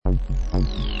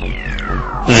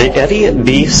The Eddie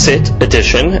B. Sit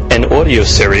edition and audio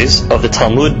series of the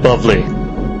Talmud Bavli.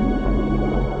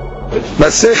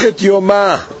 Masechet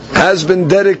Yoma has been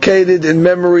dedicated in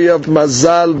memory of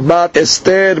Mazal Bat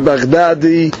Esther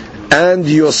Baghdadi and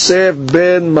Yosef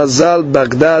ben Mazal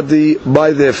Baghdadi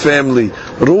by their family.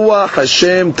 Ruach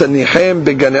Hashem Tanichem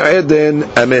Began Eden.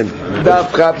 Amen.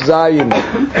 Daf Chaf Zayin.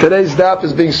 Today's daf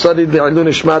is being studied Le'ilun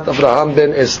Nishmat Avraham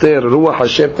ben Esther. Ruach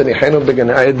Hashem Tanichem Began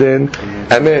Eden.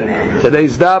 Amen.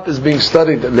 Today's daf is being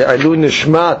studied Le'ilun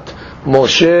Nishmat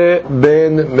Moshe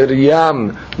ben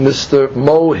Miriam, Mr.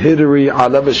 Mo Hidri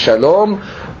Alav Shalom,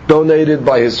 donated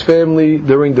by his family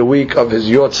during the week of his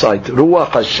yortzeit. Ruach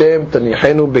Hashem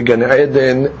Tanihenu Began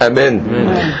Eden.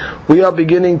 Amen. We are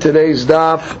beginning today's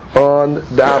daf on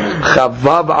daf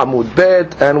Chavav Amud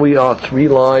Bet, and we are 3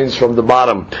 lines from the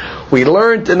bottom. We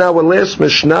learned in our last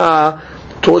Mishnah,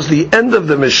 towards the end of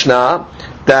the Mishnah,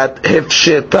 that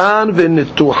Hefshetan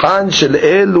v'nituhan shel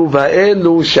elu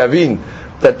va'elu shavin,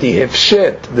 that the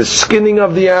hefshet, the skinning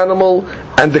of the animal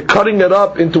and the cutting it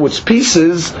up into its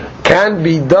pieces, can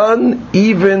be done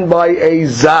even by a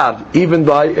zar, even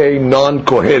by a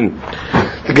non-kohen.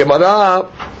 The Gemara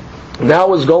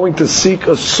now is going to seek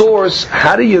a source.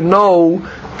 How do you know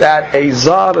that a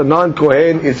zar, a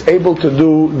non-kohen, is able to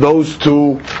do those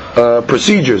 2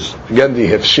 procedures? Again, the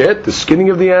hefshet, the skinning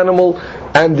of the animal,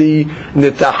 and the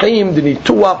nitahim, the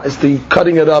nituach, is the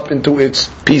cutting it up into its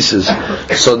pieces.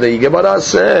 So the Gemara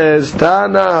says,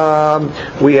 Tana,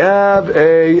 we have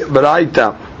a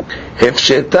baraita.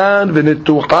 Hefshetan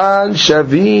v'nituchan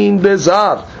shavin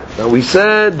bezar. Now we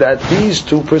said that these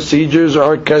 2 procedures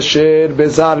are kasher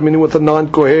bezar, meaning with a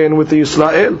non-kohen, with the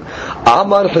Yisrael.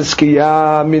 Amar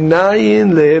Hiskiya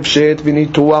minayin lehefshet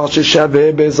v'nituach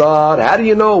sheshaveh bezar. How do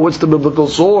you know? What's the biblical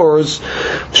source?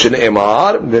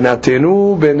 Shne'emar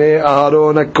v'natenu b'nei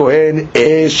Aaron HaKohen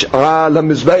esh al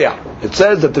hamizbeach. It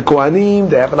says that the Kohanim,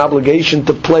 they have an obligation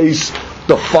to place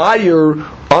the fire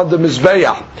on the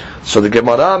mizbeach. So the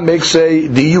Gemara makes a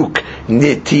diuk.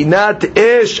 Netinat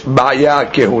esh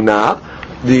ba'ya kehuna.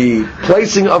 The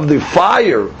placing of the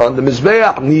fire on the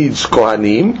mizbeach needs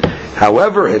kohanim.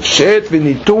 However, hefshet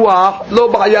v'nituach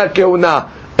lo ba'ya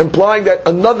kehuna, implying that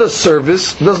another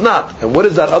service does not. And what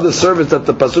is that other service that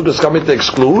the pasuk is coming to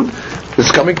exclude?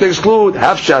 It's coming to exclude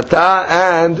hafshata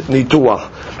and nituach.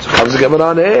 So comes the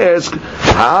Gemara and asks,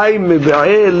 Hai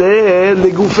mib'ele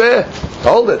legufeh.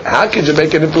 Hold it. How could you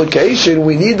make an implication?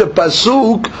 We need the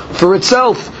pasuk for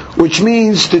itself, which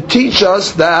means to teach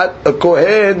us that a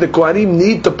kohen, the kohanim,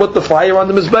 need to put the fire on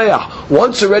the mizbeach.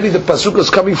 Once already the pasuk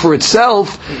is coming for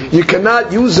itself, you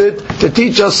cannot use it to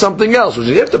teach us something else.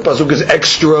 If the pasuk is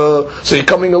extra, so you're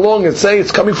coming along and saying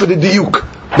it's coming for the diuk.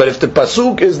 But if the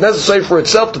pasuk is necessary for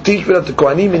itself to teach me that the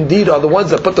kohanim indeed are the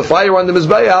ones that put the fire on the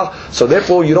mizbeach, so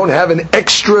therefore you don't have an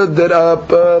extra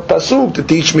pasuk to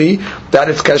teach me that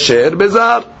it's kasher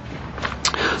bezar.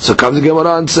 So comes the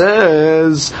Gemara and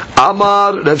says,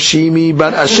 Amar Rav Shimi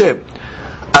bar Asher,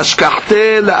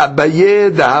 Ashkachte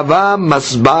le'Abaye dahava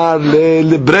masbar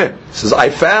le'libre. Says, I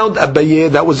found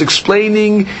Abaye that was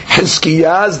explaining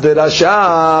Hiskiya's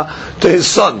derasha to his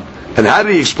son. And how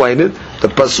did he explain it? The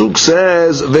pasuk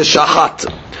says v'shachat,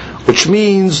 which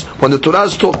means when the Torah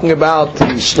is talking about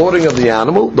the slaughtering of the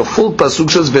animal, the full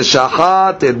pasuk says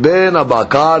v'shachat et ben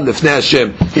abakar lifnei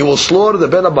Hashem. He will slaughter the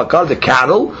ben abakar, the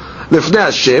cattle, lifnei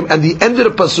Hashem, and the end of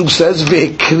the pasuk says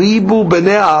v'ekribu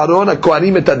bnei Aaron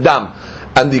hakohanim et adam.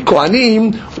 And the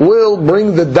Kohanim will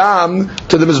bring the dam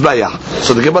to the Mizbeach.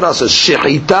 So the Gemara says,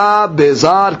 Shechita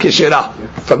bezar keshera.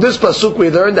 From this pasuk we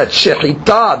learn that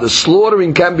Shechita, the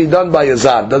slaughtering, can be done by a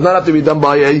zar. Does not have to be done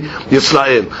by a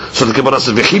Yisrael. So the Gemara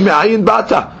says, V'chi me'ayin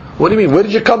bata. What do you mean? Where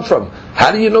did you come from?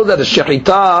 How do you know that a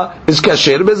Shechita is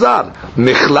kasher bezar?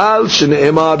 Michlal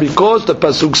shne'emar, because the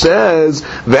pasuk says,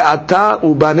 Ve'ata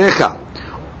ubanecha.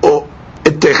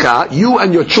 You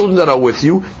and your children that are with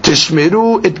you,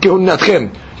 tishmeru et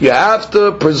kehunatchem. You have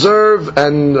to preserve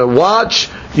and watch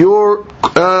your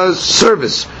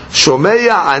service.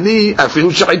 Shomeya ani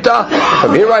afilu shechita.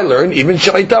 From here I learn even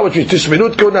shechita, which means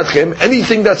tishmeru et kehunatchem.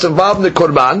 Anything that's involved in the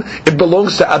korban, it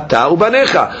belongs to ata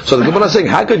ubanecha. So the Gemara is saying,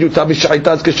 how could you tell me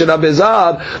shechita is keshera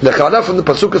bezar? Lechada from the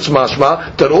pasuk it's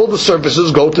mashma that all the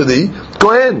services go to the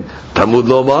kohen. Talmud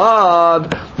lomar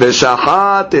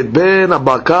v'shachat et ben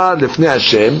abakar lifnei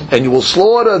Hashem, and you will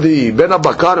slaughter the ben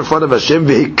abakar in front of Hashem.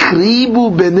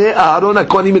 V'hikribu bnei Aaron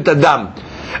hakohanim et adam,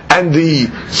 and the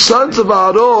sons of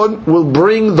Aaron will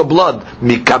bring the blood.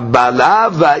 Mikabala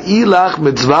va'ilach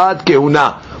mitzvat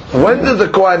kehuna. when does the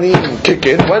Kohanim kick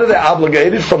in? When are they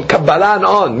obligated? From Kabbalah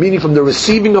on, meaning from the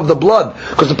receiving of the blood.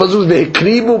 Because the pasuk is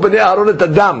Vehikribu b'nei Aaron et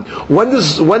Adam. When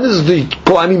does the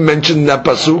Kohanim mention in that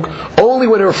pasuk? Only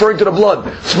when they're referring to the blood.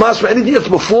 Smash, anything that's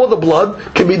before the blood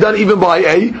can be done even by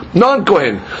a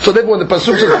non-Kohen. So therefore when the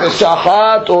pasuk says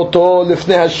V'shachat oto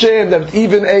lifnei Hashem, that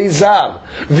even a zar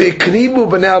Vehikribu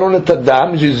b'nei Aaron et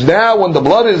Adam, which is now when the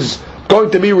blood is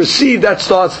going to be received, that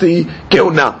starts the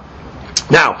Kehunah.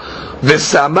 Now,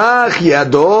 v'samach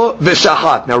yado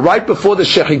v'shachat. Now, right before the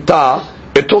shechita,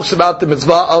 it talks about the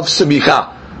mitzvah of semicha.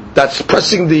 That's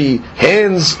pressing the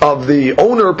hands of the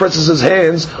owner, presses his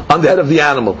hands on the head of the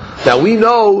animal. Now, we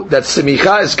know that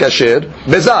semicha is kasher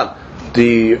bezal.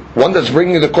 The one that's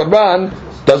bringing the korban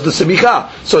does the semicha.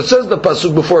 So it says the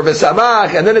pasuk before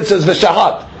v'samach, and then it says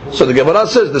v'shachat. So the Gemara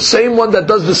says the same one that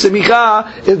does the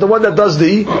semicha is the one that does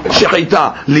the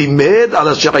shechita. Limed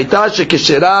ala shechita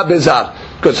shekeshera bezar.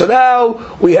 Good. So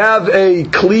now we have a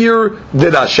clear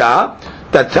dirasha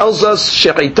that tells us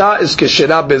shechita is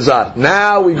keshera bezar.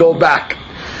 Now we go back.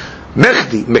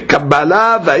 Mechdi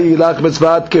mekabbala va'ilach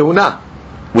mitzvat kehuna.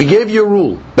 We gave you a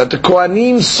rule that the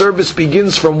Kohanim's service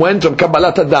begins from when? From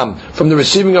kabbalat adam, from the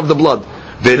receiving of the blood.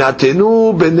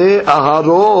 V'natenu b'nei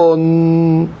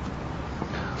Aharon.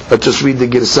 Let's just read the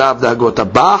Girsa of the Hagota.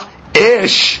 Bah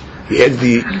esh. He adds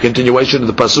the continuation of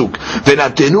the pasuk.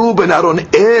 V'natenu ben Aaron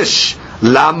esh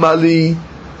lamali,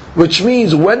 which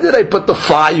means when did I put the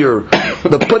fire?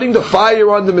 The putting the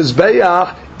fire on the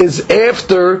mizbeach is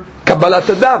after Kabbalat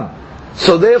Adam.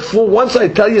 So therefore, once I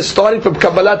tell you starting from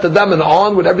Kabbalat Adam and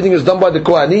on, when everything is done by the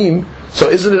Kohanim, so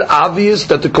isn't it obvious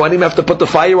that the Kohanim have to put the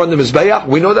fire on the Mizbeach?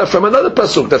 We know that from another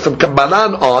pasuk, that from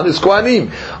Kabbalah on is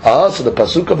Kohanim. So the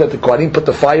pasuk of that the Kohanim put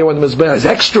the fire on the Mizbeach is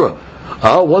extra.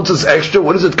 Once it's extra,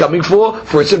 what is it coming for?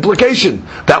 For its implication.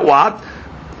 That what?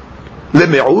 To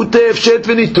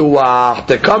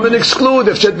come and exclude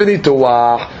efshet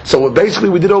v'nituach. So what basically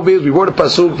we did over here is we wrote a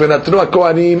pasuk v'natnu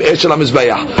haKohanim esh al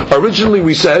hamizbeach. Originally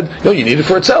we said, no, you need it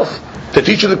for itself. To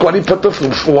teach you the Kohanim put the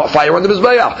fire on the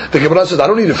mizbeach. The Gemara says, I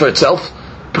don't need it for itself.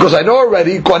 Because I know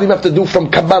already, Kohanim have to do from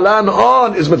Kabbalah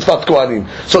on is mitzvat Kohanim.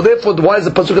 So therefore, why does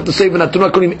the pasuk have to say v'natnu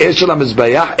haKohanim esh al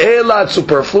hamizbeach? Ela, it's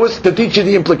superfluous to teach you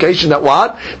the implication that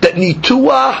what? That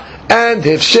nituach and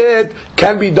hefshet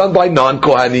can be done by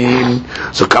non-Kohanim.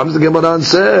 So comes the Gemara and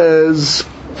says,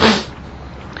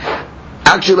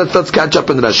 actually let's catch up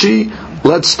in Rashi.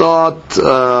 Let's start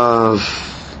Talmud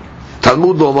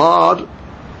Lomar.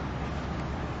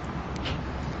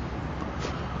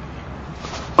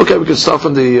 Okay, we can start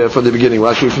from the beginning.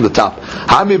 We'll actually from the top.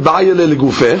 Right,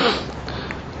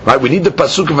 we need the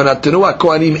pasuk of v'natenu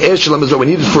haKohanim esh al hamizbeach. We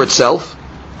need it for itself.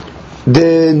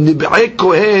 The Nib'ai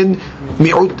Kohen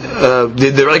mi'ut,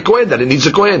 the Nib'ai Kohen that it needs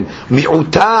a Kohen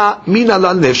mi'uta min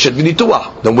alal nefshet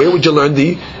v'nituach. Then where would you learn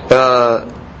the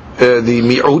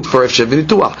mi'ut for efshet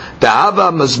v'nituach?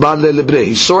 Ta'ava mazbar le'lebrei.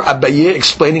 He saw Abaye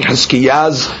explaining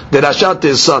Hiskiyah's derasha to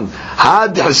his son.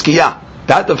 Had Hiskiyah,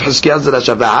 that of Hiskiyah's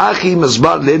derasha. V'achi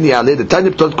mazbar le'ni'aleh. The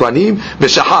Tanya told Kohanim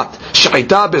v'shachat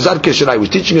shechita bezar keshera. He was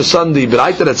teaching his son the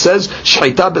Beraita that says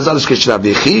shechita bezar keshera.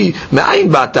 V'chi me'ayin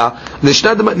bata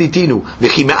l'shnad matnitinu.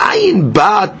 V'chi me'ayin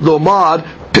bat lomar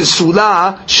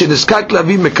pesula sheniskak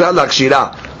lavi mekra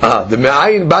lakshira. The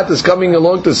me'ayin bat is coming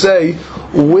along to say,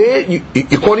 where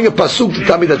you're quoting a pasuk to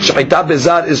tell me that shechita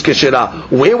bezar is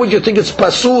keshera. Where would you think it's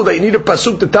pasul that you need a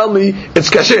pasuk to tell me it's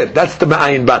kasher? That's the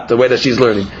me'ayin bat, the way that she's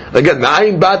learning. Again,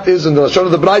 me'ayin bat is in the lashon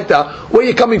of the Beraita. Where are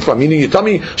you coming from? Meaning you tell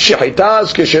me shechita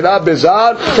is keshera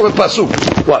bezar from a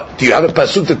pasuk. What? Do you have a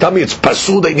pasuk to tell me it's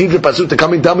pasul that you need a pasuk to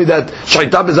come and tell me that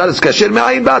shechita bezar is kasher?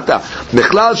 Me'ayin bata.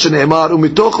 Mechlal shene'emar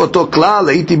umitoch oto klal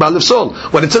leiti ba lefsol.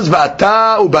 When it says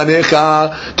va'ata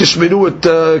ubanecha tishmenu et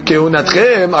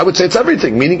kehunatchem, I would say it's everything.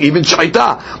 Meaning even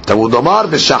shechita. Talmud Omar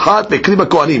v'shachat v'kli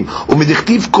b'kohanim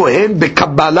u'medichtiv kohen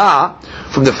b'kabbalah.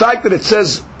 From the fact that it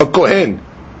says a kohen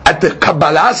at the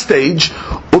Kabbalah stage,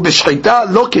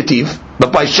 u'b'shechita lo ketiv,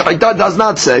 but by shechita does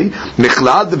not say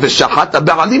michlad v'shachat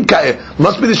ha'be'alim ka'eh.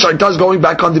 Must be the shechita is going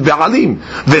back on the be'alim.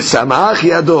 V'samach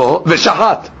yado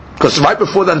v'shachat. Because right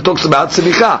before that it talks about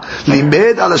semicha. Limed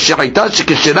ala shechita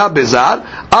shekeshera bezar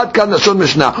ad kan lashon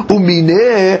mishnah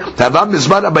umineh hava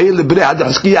mizman Abaye lebrei had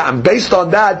Hiskiyah. And based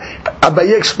on that,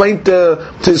 Abaye explained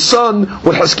to his son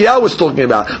what Hiskiyah was talking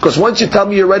about. Because once you tell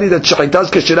me already that shechita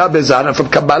is keshera bezar, and from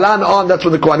Kabbalah on that's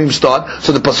when the Kohanim start.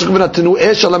 So the pasuk v'natenu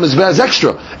esh al hamizbeach is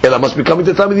extra. Ela must be coming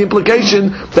to tell me the implication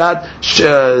that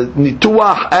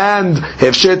nituach and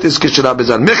hefshet is keshera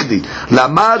bezar. Mechdi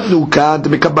lamadnu kan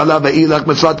b'Kabbalah va'ilach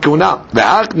mitzvat kehuna.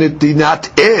 Ve'ach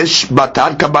netinat esh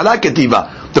batar kabbalah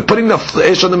ketiva. The putting the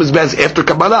esh on the mizbeh after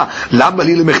kabbalah. Lama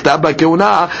li lemechtab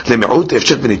ba'kehuna lemi'ut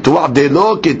efshet v'nituach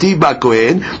delo ketiv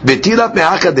ba'kohen v'tilat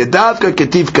me'acha dedavka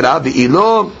ketiv kra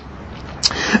ve'ilo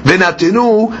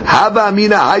ונתנו הווה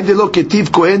אמינא היי דלא כתיב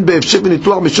כהן בהפשט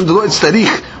וניתוח משום דלא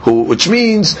אצטריך, which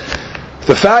means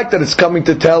the fact that it's coming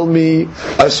to tell me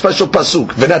a special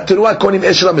pasuk ונתנו הכהנים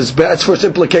אש למזבח, that's first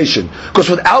implication, because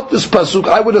without this pasuk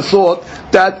I would have thought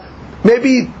that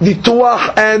maybe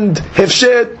nituach and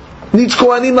hefshet needs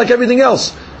kohanim like everything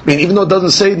else. I mean, even though it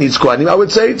doesn't say it needs kohanim, I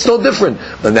would say it's no different.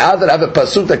 But now that I have a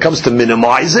pasuk that comes to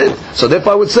minimize it, so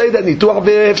therefore I would say that nituach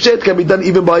ve'hefshet can be done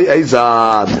even by a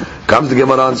zad. Comes the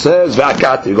Gemara and says,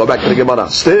 ve'akati, go back to the Gemara.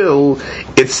 Still,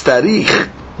 it's tarich.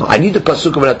 I need the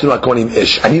pasuk of Natunu HaKohanim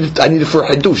Ish. I need it for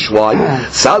Hidush. Why?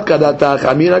 Sal kadatach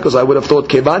amina, because I would have thought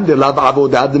kevan de lav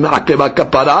avodah de me'akeva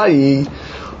kaparai.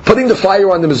 Putting the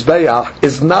fire on the Mizbeach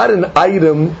is not an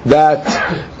item that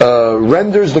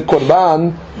renders the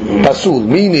Korban pasul,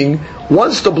 meaning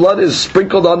once the blood is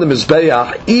sprinkled on the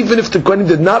Mizbeach, even if the Kohanim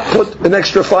did not put an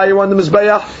extra fire on the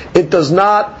Mizbeach, it does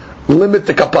not limit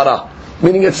the kapara.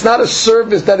 Meaning it's not a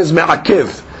service that is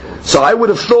me'akiv. So I would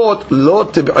have thought, lo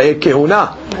tib'e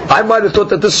kehuna. I might have thought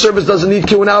that this service doesn't need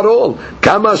kehuna at all.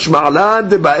 Kama shma'lan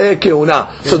tib'e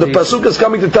kehuna. So the pasuk is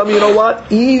coming to tell me, you know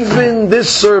what? Even this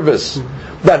service,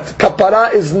 that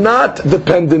kapara is not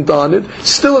dependent on it,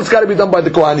 still it's got to be done by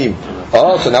the Kohanim.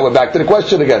 Oh, so now we're back to the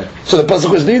question again. So the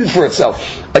pasuk is needed for itself.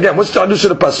 Again, what's the hadush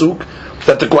of the pasuk?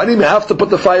 That the Kohanim have to put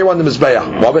the fire on the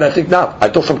Mizbeach. Why would I think not? I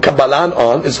thought from Kabbalah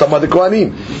on, it's done by the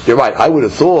Kohanim. You're right, I would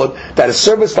have thought that a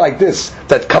service like this,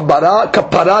 that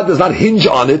kapara does not hinge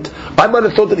on it, I might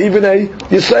have thought that even a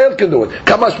Yisrael can do it.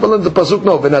 Kamash Balan the Pasuk,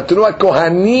 no. V'natunu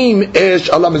Kohanim esh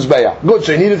ala Mizbeach. Good,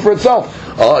 so you need it for itself.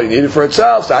 Oh, you need it for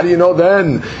itself, so how do you know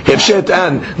then? Hefshet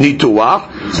and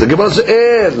Nituach. So the Gemara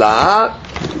says,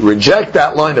 reject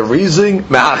that line of reasoning,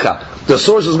 Me'acha. The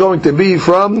source is going to be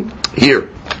from here.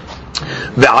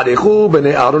 Good.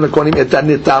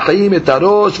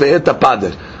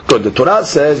 The Torah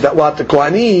says that what the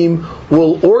Kohanim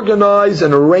will organize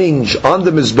and arrange on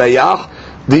the Mizbeach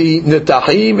the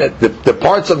netachim, the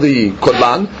parts of the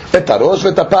Korban, etarosh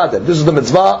v'etapader. This is the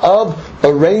mitzvah of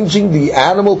arranging the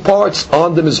animal parts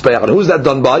on the Mizbeach. And who is that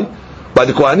done by? By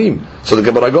the Kohanim. So the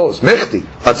Gemara goes, Mechti,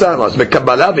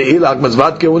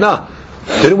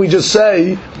 didn't we just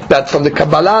say that from the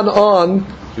Kabbalah on,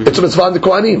 it's a mitzvah on the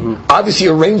Kohanim? Obviously,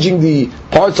 arranging the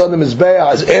parts on the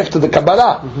Mizbeah is after the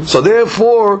Kabbalah. So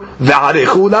therefore,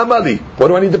 ve'arechu lamali. What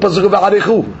do I need the pasuk of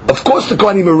ve'arechu? Of course the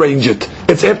Kohanim arrange it.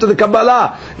 It's after the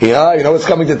Kabbalah. Yeah, you know what's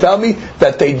coming to tell me?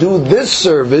 That they do this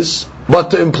service,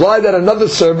 but to imply that another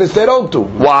service they don't do.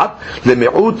 What?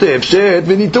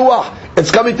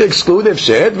 It's coming to exclude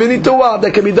efshet v'nituah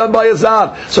that can be done by a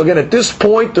zav. So again, at this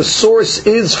point, the source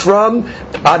is from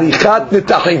arichat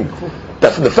netachim.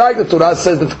 That from the fact that Torah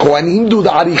says that the Kohanim do the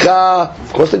aricha,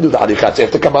 of course they do the aricha, it's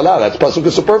after Kabbalah, that's pasuk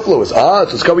is superfluous. So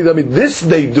it's coming to me, this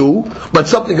they do, but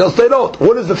something else they don't.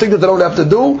 What is the thing that they don't have to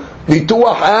do?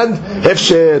 Nituach and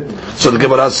hefshet. So the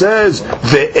Gemara says,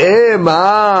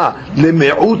 ve'ema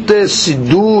leme'ute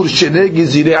sidur shenei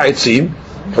gizirei etzim.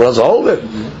 Hold it.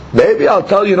 Maybe I'll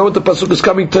tell you, what the pasuk is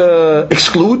coming to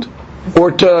exclude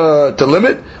or to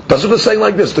limit. Pasuk is saying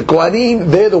like this: the Kohanim,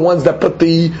 they're the ones that put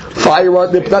the fire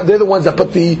on. They're the ones that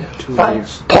put the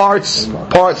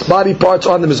body parts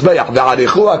on the mizbeach.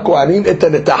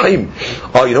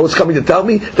 Oh, you know what's coming to tell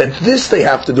me? That this they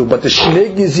have to do, but the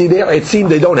shnei gizirei etzim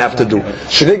they don't have to do.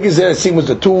 Shnei gizirei etzim was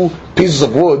the two pieces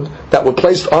of wood that were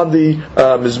placed on the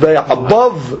mizbeach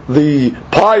above the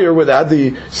pyre where they had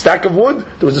the stack of wood.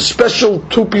 There was a special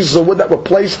two pieces of wood that were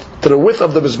placed to the width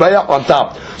of the mizbeach on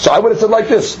top. So I would have said like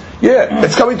this: yeah,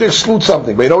 it's coming to exclude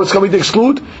something, but you know what's coming to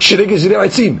exclude? Shnei gizirei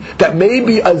etzim. That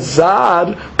maybe a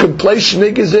zad could place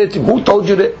shnei gizirei etzim. Who told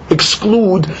you to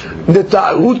exclude?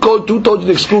 Who told you to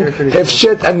exclude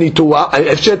hefshet and nituah?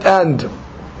 Hefshet and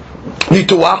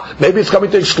nituah. Maybe it's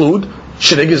coming to exclude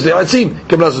shnei gizirei etzim.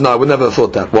 Gemara says, no, I would never have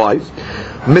thought that. Why?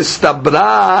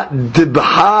 Mistabra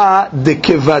dibha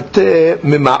dekevate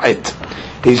mima'et.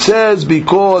 He says,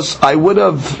 because I would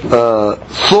have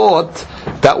thought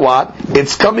that what?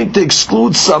 It's coming to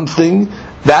exclude something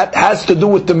that has to do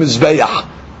with the Mizbeach.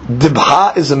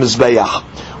 Dibha is a Mizbeach.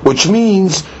 Which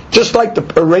means, just like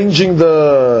arranging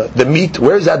the meat,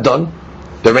 where is that done?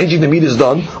 The arranging the meat is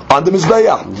done on the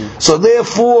Mizbeach. So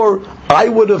therefore, I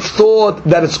would have thought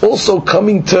that it's also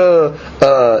coming to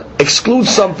exclude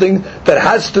something that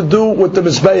has to do with the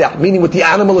Mizbeach, meaning with the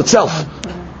animal itself.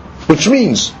 Which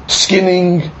means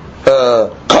skinning,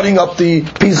 cutting up the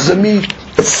pieces of meat,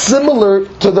 It's similar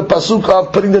to the pasuk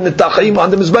of putting the netachim on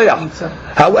the mizbeach.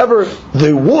 However,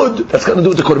 the wood, that's got to do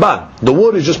with the korban. The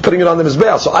wood is just putting it on the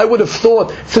mizbeach. So I would have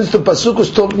thought, since the pasuk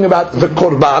was talking about the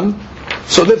korban,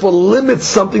 so therefore limit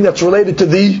something that's related to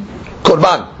the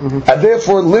korban, and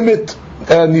therefore limit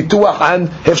nituach and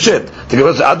hefshet. The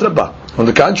Gemara says adrabah. On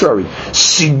the contrary,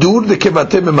 sidur the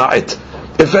kevatem ma'it.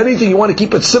 If anything, you want to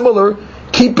keep it similar,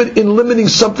 keep it in limiting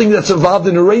something that's involved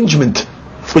in arrangement.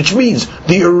 Which means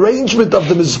the arrangement of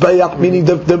the mizbeach, meaning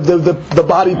the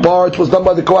body parts, was done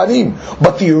by the Kohanim.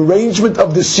 But the arrangement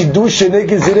of the sidur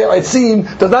sheneged zirei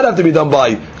etzim does not have to be done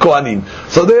by Kohanim.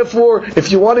 So therefore,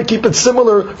 if you want to keep it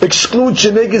similar, exclude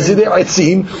sheneged zirei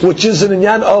etzim, which is an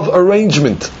inyan of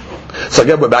arrangement. So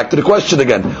again, we're back to the question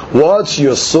again. What's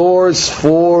your source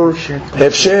for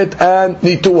hefshet and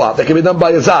nituah? That can be done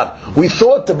by Azar. We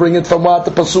thought to bring it from what?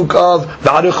 The pasuk of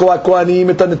v'arichu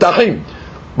ha'kohanim et ha'netachim.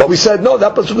 But we said, no,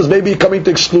 that pasuk is maybe coming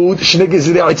to exclude sheneged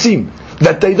zirei etzim.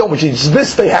 That they don't, which is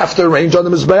this they have to arrange on the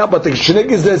mizbeach, but the sheneged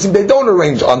zirei etzim they don't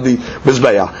arrange on the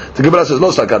mizbeach. The Gemara says,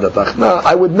 no sakadatach. No,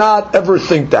 I would not ever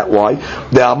think that. Why?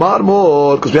 The amar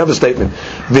more, because we have a statement.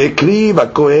 Ve'ekriv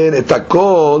ha'kohen et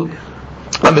hakol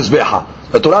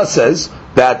the Torah says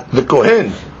that the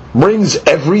Kohen brings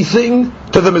everything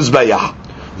to the Mizbeach.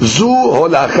 Zu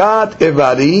holachat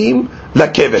evarim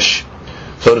lakevesh.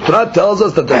 So the Torah tells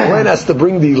us that the Kohen has to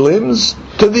bring the limbs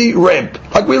to the ramp.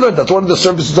 Like we learned, that's one of the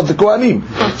services of the Kohanim.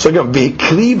 So again,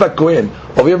 v'ekriv hakohen.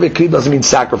 Over here, v'ekriv doesn't mean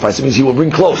sacrifice. It means he will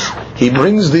bring close. He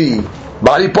brings the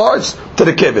body parts to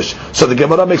the kevesh. So the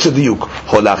Gemara makes a diuk.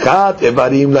 Holachat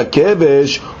evarim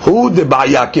lakevesh hu de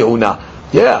ba'ya kehuna.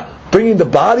 Yeah. Bringing the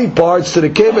body parts to the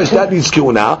kevesh, that needs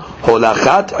kehuna.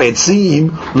 Holachat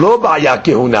etzim lo ba'ya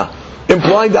kehuna.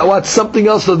 Implying that what? Something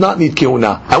else does not need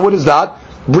kehuna. And what is that?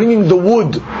 Bringing the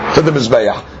wood to the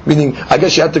mizbeach. Meaning, I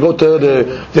guess you had to go to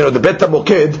the Bet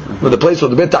HaMoked, the place where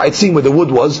the Bet HaEtzim, where the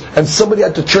wood was, and somebody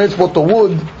had to transport the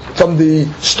wood from the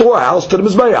storehouse to the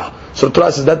mizbeach. So the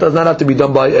Torah says that does not have to be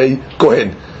done by a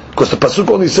kohen. Because the pasuk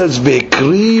only says,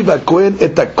 Ve'ekriv hakohen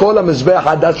et hakol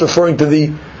ha-mizbeach, that's referring to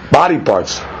the body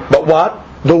parts. But what?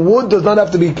 The wood does not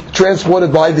have to be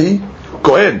transported by the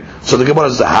Kohen. So the Gemara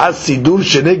says, "Has sidur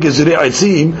sheneged zirei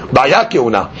etzim ba'ya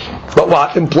kehuna." But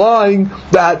what? Implying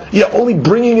that only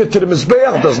bringing it to the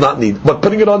mizbeach does not need, but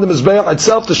putting it on the mizbeach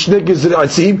itself, the sheneged zirei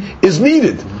etzim, is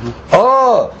needed.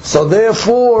 So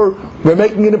therefore we're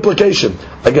making an implication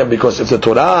again, because if the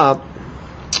Torah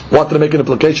wanted to make an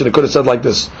implication, it could have said like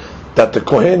this: that the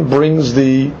Kohen brings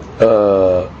the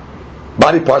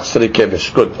body parts to the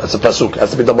kevesh. Good, that's a pasuk. Has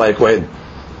to be done by a kohen.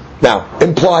 Now,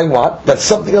 implying what? That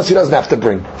something else he doesn't have to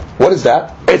bring. What is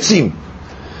that? Etzim.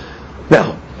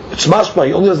 Now, it's mashma.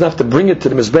 He only doesn't have to bring it to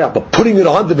the mizbeach, but putting it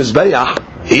on the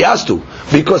mizbeach, he has to.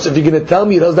 Because if you're going to tell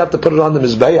me he doesn't have to put it on the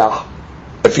mizbeach,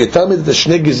 if you tell me that the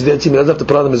shneg is the etzim, he doesn't have to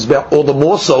put it on the mizbeach, all the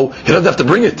more so, he doesn't have to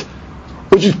bring it.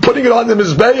 Which is putting it on the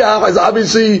mizbeach is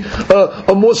obviously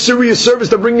a more serious service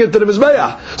than bringing it to the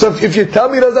mizbeach. So if you tell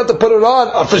me he doesn't have to put it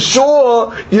on, for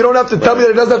sure you don't have to tell me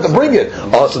that he doesn't have to bring it.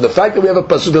 So the fact that we have a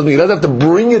pasuk doesn't mean he doesn't have to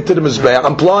bring it to the mizbeach.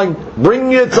 Implying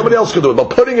bringing it, somebody else can do it, but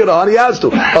putting it on, he has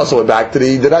to. So we're back to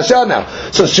the Rasha now.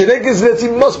 So sheneged zirei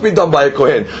etzim must be done by a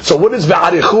kohen. So what is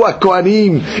v'arichu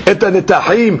hakohanim et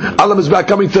netachim ala mizbeach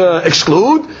coming to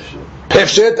exclude?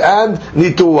 Hefshet and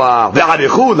nituah.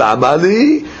 V'arichu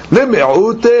la'amali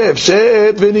le'me'ut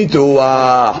hefshet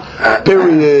v'nituah.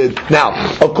 Period. Now,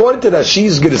 according to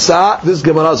Rashi's Girsa, this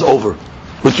Gemara is over.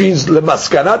 Which means,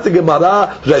 le'maskanat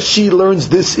Gemara, Rashi learns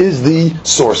this is the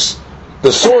source.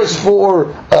 The source for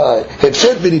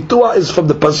hefshet v'nituah is from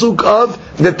the pasuk of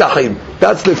netachim.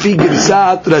 That's the fi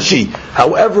Girsat Rashi.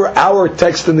 However, our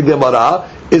text in the Gemara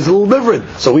is a little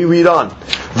different. So we read on.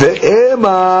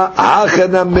 Ve'ema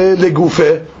hachanameh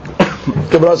legufe.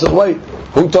 Gemara says, wait,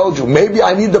 who told you? Maybe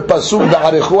I need the pasuk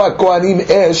v'arichu hakohanim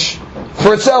esh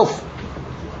for itself.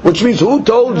 Which means, who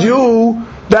told you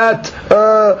that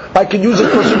I can use it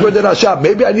for super derashah?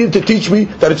 Maybe I needed to teach me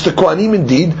that it's the kohanim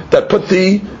indeed that put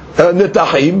the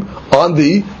netachim on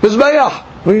the mizbeach.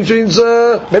 Which means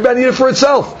maybe I need it for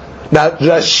itself. Now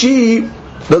Rashi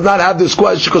does not have this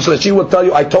question, because Rashi will tell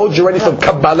you, I told you already from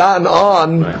Kabbalah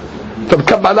on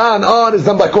is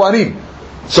done by Kohanim.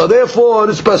 So therefore,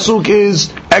 this pasuk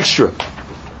is extra.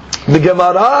 The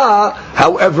Gemara,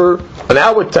 however, in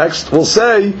our text, will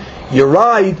say, you're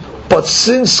right, but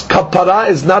since kapara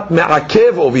is not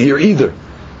me'akev over here either,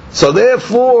 so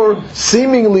therefore,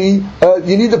 seemingly,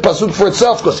 you need the pasuk for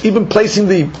itself, because even placing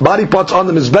the body parts on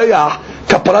the mizbeach,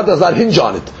 kapara does not hinge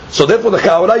on it. So therefore, the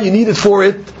kapara, you need it for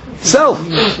self.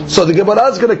 So the Gemara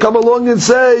is going to come along and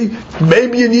say,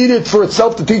 maybe you need it for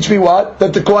itself to teach me what?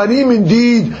 That the Kohanim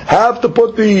indeed have to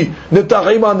put the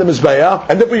Nitachim on the Mizbeach,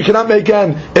 and therefore you cannot make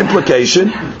an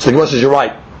implication. So the Gemara says, you're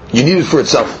right. You need it for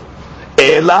itself.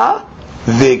 Ela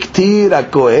v'ktir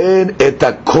HaKohen et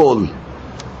HaKol.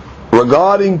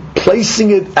 Regarding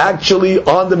placing it actually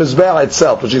on the Mizbeach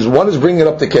itself, which is one is bringing it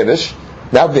up to Kiddush.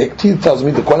 Now v'ktir tells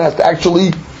me the Kohen has to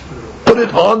actually put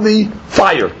it on the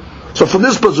fire. So from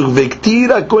this pasuk, v'ktir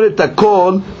HaKohen et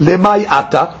HaKol lemay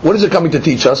ata. What is it coming to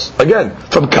teach us? Again,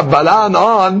 from Kabbalah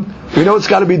on, we know it's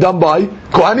got to be done by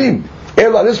Kohanim.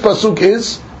 Ela, this pasuk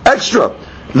is extra.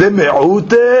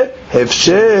 Leme'ute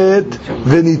hefshet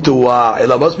v'nituah.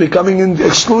 Ela must be coming in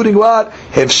excluding what?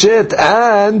 Hefshet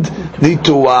and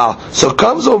nituah. So it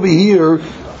comes over here,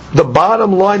 the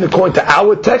bottom line according to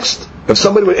our text. If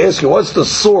somebody would ask you, what's the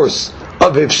source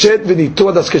of hefshet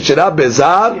v'nituah das keshera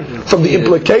bezar? From the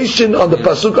implication on the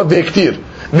pasuk of v'ktir.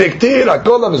 V'ktir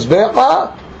hakol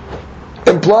ha-mizbecha,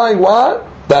 implying what?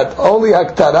 That only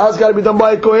Haktara has got to be done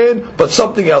by a Kohen, but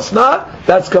something else not.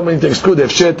 That's coming to exclude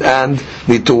Hefshet and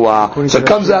Nituah. So it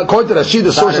comes out, according to Rashi,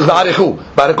 the source is Ba'arichu.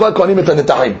 Ba'arichu Kohanim et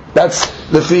Netahim. That's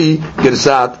the Fi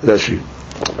Girsat Rashi.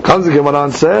 Comes the Gemara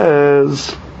and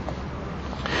says,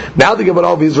 now the Gemara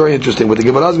over here is very interesting. What the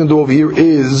Gemara is going to do over here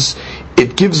is,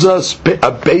 it gives us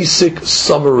a basic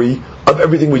summary of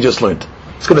everything we just learned.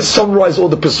 It's going to summarize all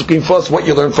the Pesukim for us, what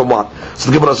you learned from what. So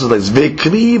the Gemara says like this,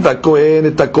 V'kri v'kohen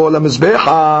et hakol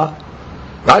ha-mizbecha.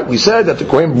 Right? We said that the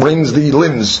Kohen brings the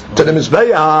limbs to the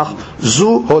Mizbeach.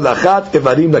 Zu holachat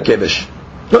evarim lakevesh.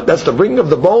 No, that's the bringing of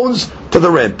the bones to the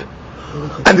ramp.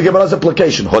 And the Gemara's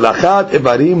application. Holachat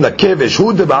evarim lakevesh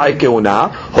hu de ba'ai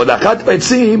keuna. Holachat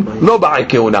etzim lo ba'ai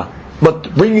keuna.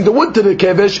 But bringing the wood to the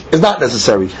kevesh is not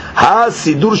necessary. Ha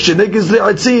sidur shenegiz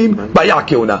le'etzim ba'ya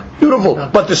keuna. Beautiful.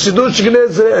 But the sidur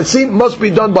shenegiz le'etzim must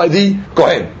be done by the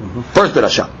Kohen. First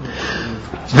Rasha.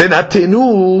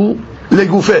 V'natenu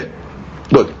legufeh.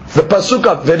 Good. The pasuk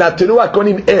of v'natenu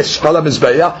hakonim esh ala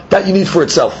mizbeach, that you need for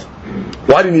itself.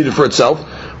 Why do you need it for itself?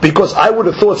 Because I would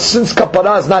have thought, since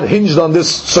kapara is not hinged on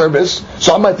this service,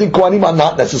 so I might think kohanim are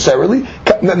not necessary.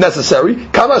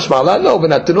 Kamash ma'ala, no,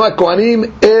 v'natenu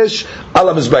hakonim esh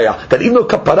ala mizbeach. That even though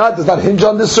kapara does not hinge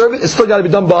on this service, it's still got to be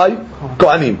done by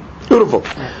kohanim. Beautiful.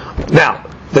 Now,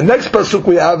 the next pasuk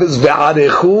we have is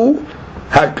ve'arechu.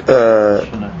 I'm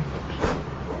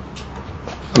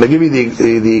going to give you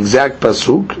the exact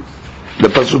pasuk. The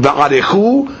pasuk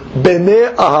ve'arechu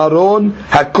bnei Aharon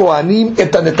hakohanim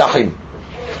et hanetachim.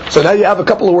 So now you have a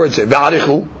couple of words here.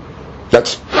 Ve'arechu,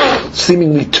 that's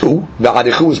seemingly two.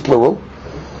 Ve'arechu is plural.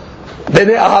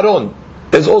 Bnei Aharon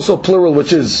is also plural,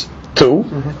 which is two.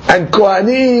 And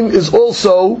kohanim is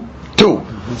also two.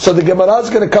 So the Gemara is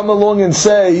going to come along and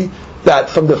say that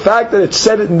from the fact that it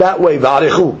said it in that way,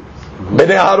 ve'arechu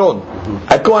bnei Aharon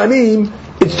hakohanim,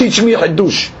 it's teaching me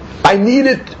Hiddush. I need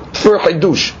it for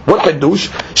Hiddush. What Hiddush?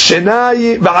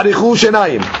 Shenayim, Ba'arichu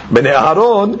Shenayim. Bnei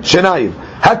Aharon, Shenayim.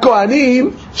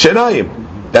 HaKohanim,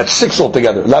 Shenayim. That's six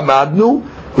altogether. Lamadnu,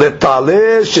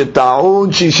 Letale,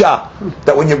 Sheta'un, Shisha.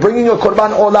 That when you're bringing a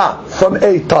Korban Olah from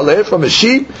a Taleh, from a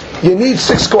sheep, you need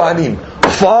six Kohanim.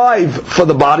 5 for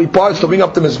the body parts to bring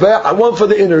up the Mizbeach, and 1 for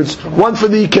the innards, 1 for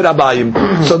the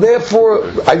Kirabayim. So therefore,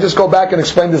 I just go back and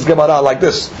explain this Gemara like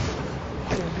this.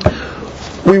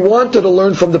 We wanted to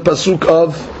learn from the pasuk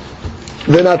of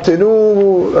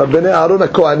V'natenu bnei Aharon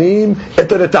hakohanim et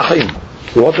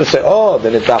netachim. We want to say, oh, the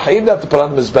netachim have to put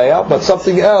on the mizbeach, but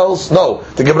something else. No,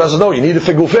 the Gemara says no. You need it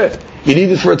for gufeh. You need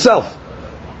it for itself.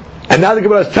 And now the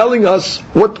Gemara is telling us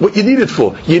what you need it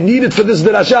for. You need it for this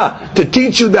derasha to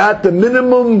teach you that the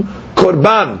minimum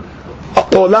korban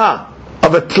olah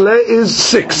of a tleh is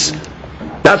 6.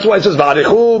 That's why it says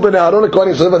V'arechu b'nei Aharon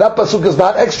hakohanim. So that pasuk is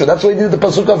not extra. That's why you need the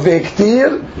pasuk of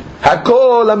V'ktir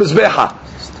hakol ha-mizbecha.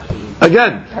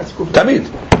 Again, tamid.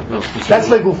 That's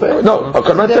the gufeh. No, a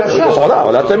korban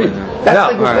tamid.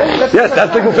 Yes,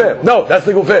 that's the gufeh. No, that's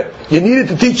the gufeh. You need it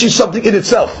to teach you something in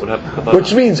itself,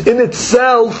 which means in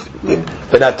itself,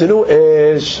 v'natenu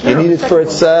esh. You need it for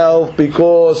itself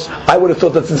because I would have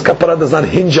thought that since kapara does not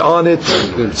hinge on it,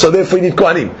 so therefore you need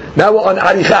kohanim. Now we're on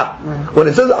aricha. When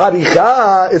it says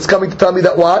aricha, it's coming to tell me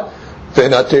that what?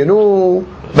 V'natenu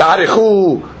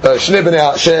v'arechu shnei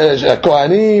bnei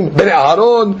kohanim bnei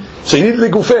Aharon. So you need the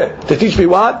gufeh to teach me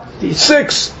what?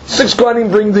 6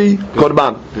 kohanim bring the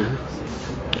korban.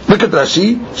 Look at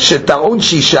Rashi. Sheta'un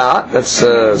shisha.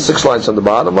 That's 6 lines on the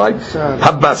bottom, right?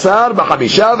 Habbasar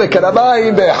b'chamisha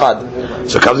v'karabayim be'echad.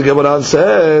 So comes the Gemara and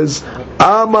says,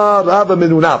 Amar Rav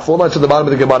Menuna. 4 lines on the bottom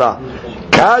of the Gemara.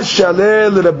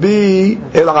 Kashalel Rabbi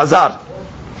Elazar.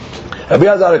 Rabbi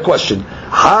Elazar, a question.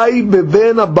 Hay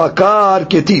beben bakar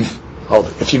ketiv.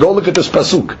 If you go look at this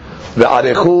pasuk,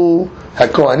 ve'arechu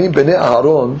hakohanim bnei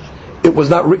Aharon, it was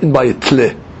not written by a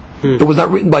tle. It was not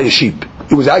written by a sheep.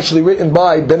 It was actually written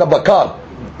by ben bakar,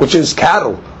 which is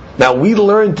cattle. Now we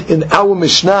learned in our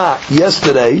Mishnah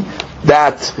yesterday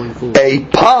that a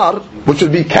par, which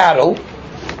would be cattle,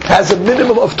 has a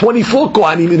minimum of 24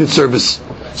 kohanim in its service.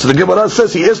 So the Gemara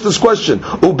says, he asked this question,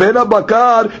 Ubena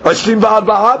bakar,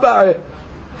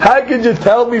 how can you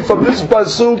tell me from this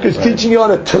pasuk is teaching you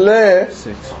on a tle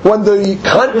when the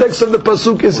context of the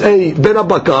pasuk is a ben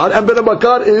bakar, and ben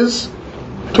bakar is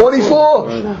 24?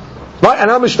 Right,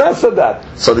 and our Mishnah said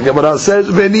that. So the Gemara says,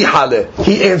 Venihale.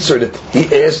 He answered it. He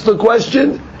asked the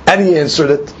question, and he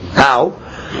answered it. How?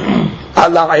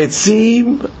 Ala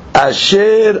etzim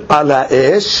asher ala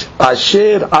esh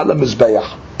asher ala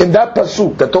mizbeach. In that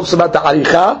pasuk that talks about the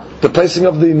aricha, the placing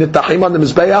of the nitachim on the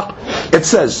mizbeach, it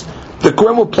says the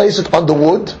Kohen will place it on the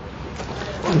wood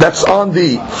that's on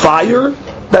the fire,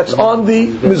 that's on the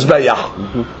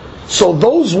mizbeach. So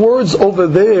those words over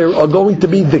there are going to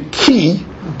be the key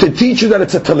to teach you that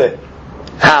it's a taleh.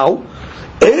 How?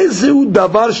 Ezu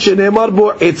davar shenemar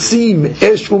bo etzim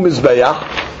esh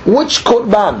u'mizbeach. Which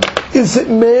korban is it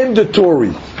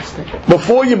mandatory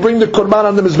before you bring the korban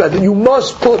on the mizbeach? You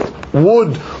must put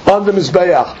wood on the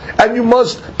mizbeach, and you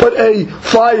must put a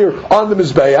fire on the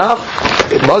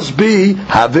mizbeach. It must be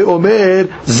have omer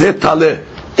ze taleh.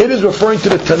 It is referring to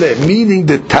the taleh, meaning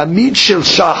the tamid shel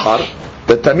shachar,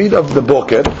 the tamid of the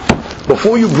boker.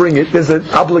 Before you bring it, there's an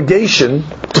obligation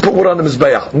to put wood on the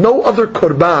mizbeach. No other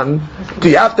korban do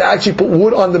you have to actually put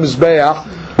wood on the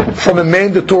mizbeach from a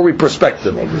mandatory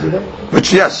perspective.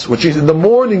 Which is in the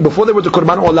morning before they were the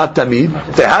korban olat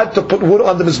tamid, they had to put wood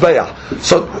on the mizbeach.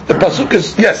 So the pasuk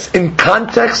is, yes, in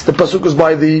context the pasuk is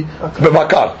by the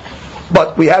bakar,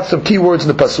 but we have some key words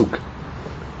in the pasuk.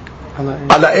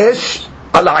 Ala esh,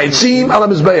 ala itzim, ala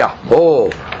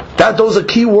mizbeach. Those are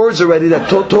key words already that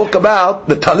talk about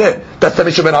the taleh. That's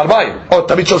tamid shel ben arba'im or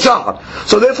tamid shel shachar.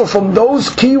 So therefore, from those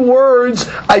key words,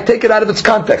 I take it out of its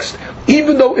context.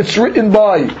 Even though it's written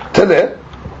by taleh,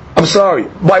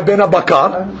 by ben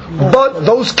bakar, but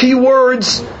those key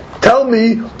words tell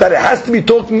me that it has to be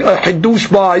talking a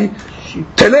hidush by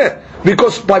taleh,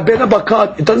 because by ben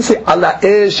bakar it doesn't say ala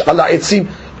esh, ala etzim.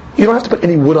 You don't have to put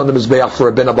any wood on the mizbeach for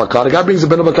a ben bakar. The guy brings a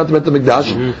ben bakar to Beit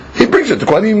HaMikdash. He brings it. The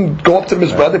Kohanim go up to the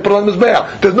mizbeach. They put it on the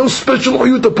mizbeach. There's no special for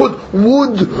you to put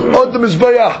wood on the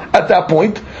mizbeach at that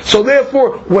point. So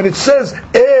therefore, when it says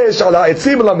esh ala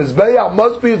etzim ala mizbeach,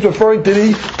 must be it's referring to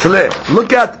the tleh.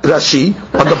 Look at Rashi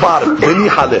on the bottom. Veni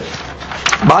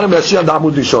haleh. Bottom Rashi on the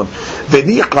Amud Rishon.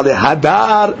 Veni haleh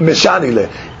hadar meshanile.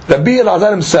 Rabbi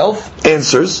Elazar himself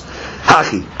answers,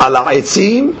 Hachi ala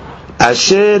etzim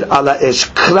asher ala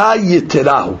eshkra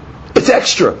yiterahu. It's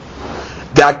extra.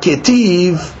 Da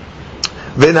ketiv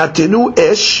venatenu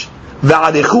esh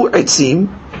ve'arechu etzim.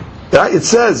 Right? It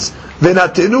says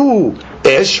venatenu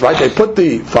esh. Right? They put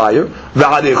the fire.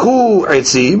 Ve'arechu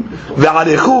etzim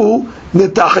ve'arechu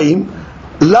netachim.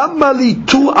 Lama li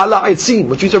tu ala etzim.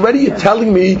 Which is already you're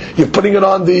telling me you're putting it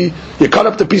on the. You cut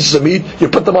up the pieces of meat. You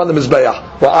put them on the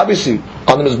mizbeach. Well, obviously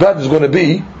on the mizbeach there's going to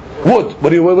be wood.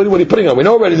 What are you putting on? We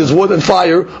know already there's wood and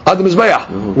fire on the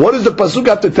mizbeach. What does the pasuk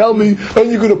have to tell me?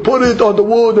 And you're going to put it on the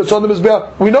wood that's on the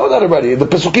mizbeach. We know that already. The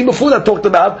pasukim before that talked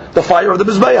about the fire of the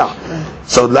mizbeach.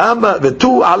 So lama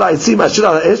v'tu ala etzim asher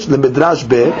ala esh lemedrash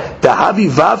be tahavi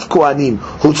vav kohanim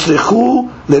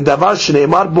hutzrichu ledavar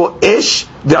shneimar bo esh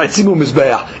ve'etzim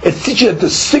u'mizbeach. It's teaching that the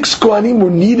 6 kohanim were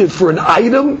needed for an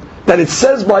item that it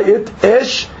says by it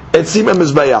esh עצים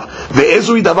המזבח,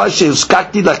 ואיזוהי דבר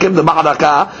שהזקקתי לכם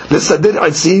למערכה, לסדר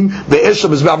עצים ואש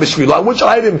המזבח בשבילו. Which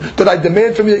item did I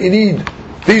demand from you that you need?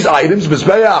 These items,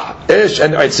 מזבח, אש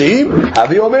and עצים,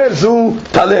 אבי אומר, זו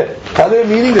תלה. תלה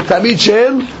meaning the תמיד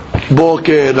של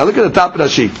בוקר. Now look at the top of the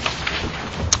sheet.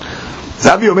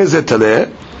 אבי אומר זה תלה,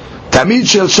 תמיד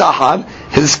של שחר,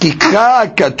 הזקיקה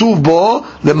כתוב בו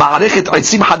למערכת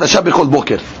עצים חדשה בכל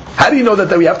בוקר. How do you know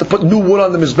that we have to put new wood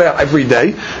on the mizbeach every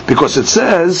day? Because it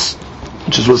says,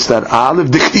 which is what's that? Aleph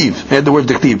dichtiv. Add the word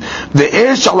dichtiv. The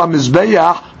esh ala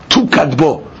mizbeach tukad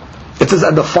bo. It says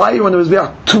at the fire on the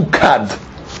mizbeach tukad.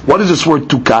 What is this word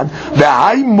tukad?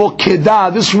 V'hai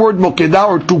mokedah. This word mokedah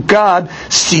or tukad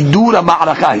sidura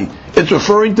ma'arakahi. It's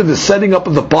referring to the setting up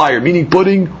of the fire, meaning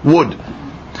putting wood.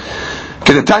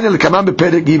 כדתניא לקמן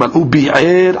בפרק ג'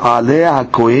 וביער עליה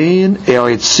הכהן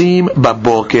עצים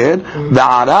בבוקר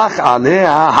וערך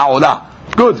עליה העולה.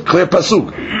 Good, clear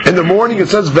pasuk. In the morning it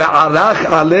says וערך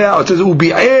עליה, it says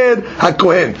וביער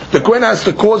הכהן. The Kohen has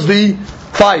to cause the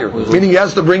fire, meaning he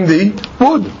has to bring the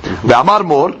wood. ואמר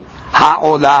מור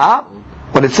העולה,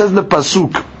 what But it says in the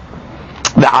pasuk,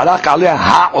 ve'arak aleh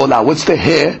ha'olah. What's the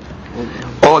he?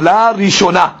 Olah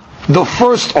rishona, the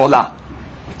first olah.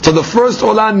 So the first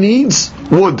olah needs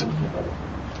wood.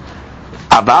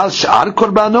 Aval sh'ar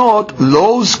korbanot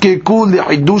lo zkeku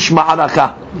lehidush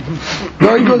ma'araka.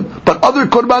 Very good. But other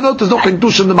korbanot, there's no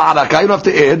hidush in the ma'araka. You don't have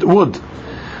to add wood.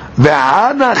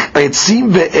 Ve'anach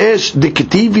etzim ve'esh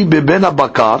diktivi beben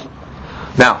abakar.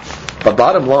 Now, the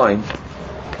bottom line,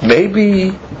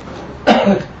 maybe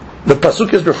the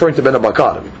pasuk is referring to Ben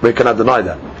Abakar. We cannot deny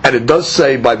that. And it does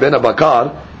say by Ben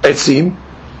Abakar, etzim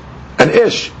and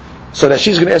ish. So that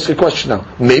she's going to ask a question now.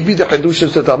 Maybe the Hidush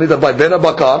is to tell me that by Ben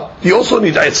Abakar, you also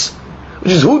need etz.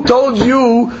 Which is, who told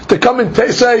you to come and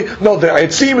say, no, the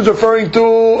etzim is referring to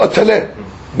a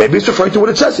teleh. Maybe it's referring to what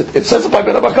it says. It says it by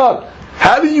Ben Abakar.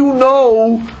 How do you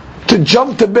know to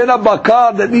jump to Ben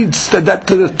Abakar that needs to the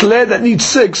teleh that needs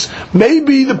 6?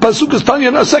 Maybe the pasuk is telling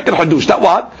you a second Hidush. That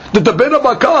what? That the Ben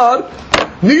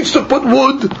Abakar needs to put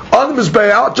wood on the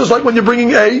mizbeach, just like when you're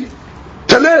bringing a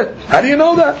teleh. How do you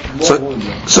know that?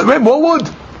 So more wood.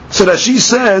 So that she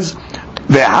says,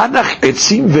 "Ve'hanach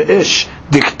etzim ve'ish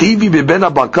diktivi beben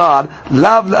abakar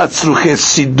lav la'atzruche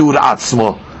sidur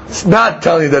atzmo." It's not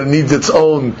telling you that it needs its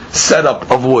own setup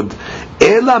of wood.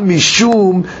 Ela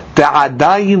mishum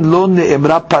ta'adayin lo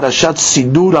ne'emra parashat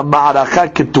sidur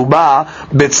ha'ma'araka ketuba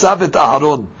betzavet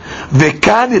Aharon.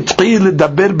 וכאן התחיל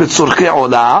לדבר בצורכי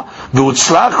עולה והוא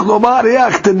צריך לומר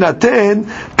איך תנתן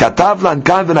כתב לן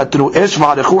כאן ונתנו אש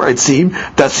וערכו עצים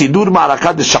תסידור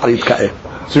מערכה דשערית כאה.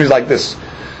 So he's like this.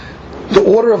 The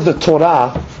order of the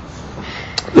Torah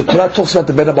talks about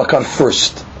the Ben Abakar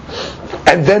first,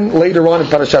 and then later on in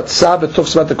Parashat Tzav it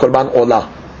talks about the Korban Olah.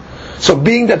 So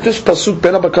being that this pasuk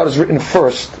Ben Abakar is written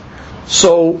first,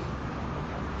 so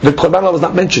the Korban Olah was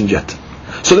not mentioned yet.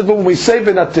 So that when we say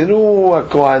Benatenu,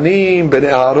 Kohanim, Ben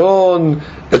Aaron,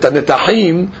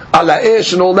 Betanetahim, Ala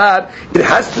Esh and all that, it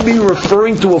has to be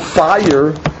referring to a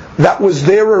fire that was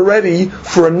there already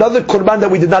for another Korban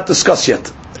that we did not discuss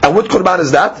yet. And what Korban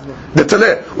is that? The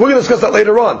Teleh. We're going to discuss that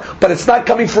later on. But it's not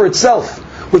coming for itself.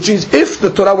 Which means if the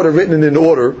Torah would have written it in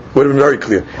order, it would have been very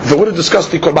clear. If it would have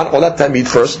discussed the Korban Olat Tamid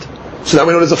first, so now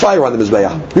we know there's a fire on the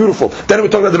Mizbeah. Beautiful. Then we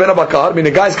talk about the Ben Abakar. I mean,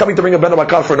 the guy's coming to bring a Ben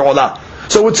Abakar for an Olah.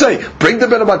 So it would say, bring the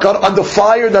Ben Abakar on the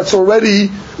fire that's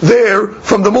already there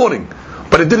from the morning.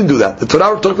 But it didn't do that. The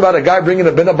Torah talked about a guy bringing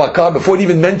a Ben Abakar before it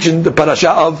even mentioned the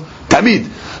parasha of Tamid.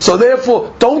 So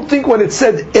therefore, don't think when it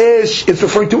said Esh, it's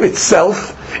referring to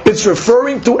itself. It's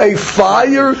referring to a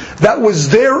fire that was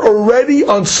there already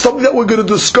on something that we're going to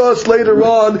discuss later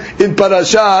on in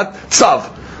Parashat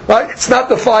Tzav. Right? It's not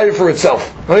the fire for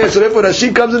itself. Okay? So therefore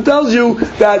Rashi comes and tells you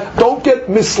that don't get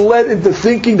misled into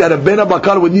thinking that a Ben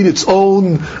Abakar would need its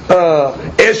own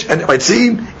Esh and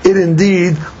Etzim. It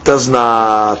indeed does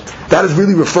not. That is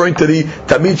really referring to the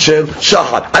Tamid Shel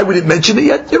Shahad. I wouldn't mention it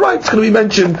yet. You're right, it's going to be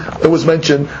mentioned. It was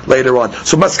mentioned later on.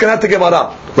 So Maskanat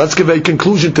Gemara. Let's give a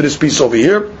conclusion to this piece over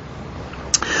here.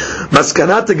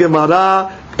 Maskanat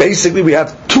Gemara. Basically, we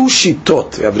have two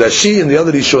shitot. We have Rashi and the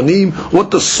other Rishonim.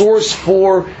 What the source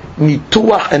for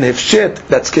nituach and hefshet,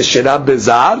 that's keshera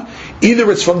bezar.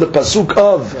 Either it's from the pasuk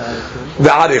of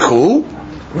ve'arechu,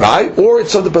 right, or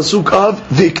it's from the pasuk of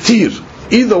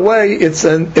viktir. Either way, it's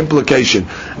an implication.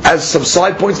 As some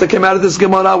side points that came out of this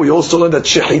Gemara, we also learned that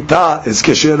shechita is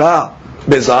keshera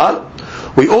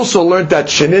bezar. We also learned that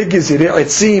shenei gizirei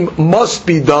etzim must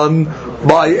be done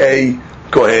by a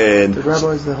kohen. The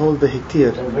rabbis that hold the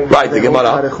hiktir. Right, the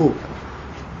Gemara.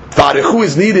 Farechu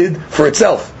is needed for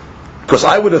itself. Because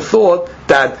I would have thought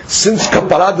that since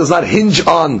kapara does not hinge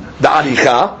on the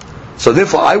aricha, so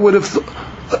therefore I would have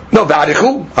no, the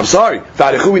arichu, I'm sorry, the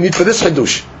arichu we need for this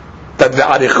hidush. That the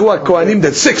arichu kohanim,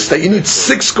 that's 6, that you need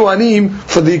 6 kohanim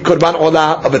for the korban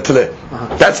olah of a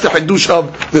teleh. That's the hidush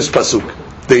of this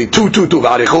pasuk. The 2, the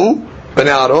arichu, Ben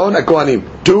Aaron, a kohanim,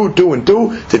 2, and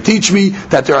 2, to teach me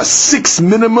that there are 6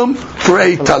 minimum for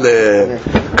a taleh.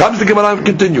 Comes the Gemara and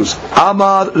continues.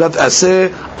 Amar Rav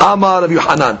Aseh, Amar Rav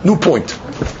Yohanan. New point.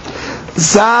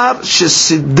 Zar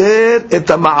shesider et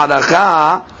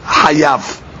ha'ma'aracha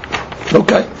hayav.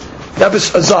 Okay. That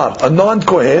is a zar, a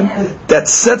non-kohen that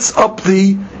sets up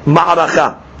the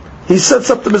ma'aracha. He sets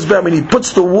up the mizbeach, and he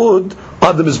puts the wood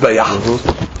on the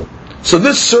mizbeach. So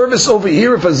this service over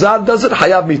here, if a zar does it,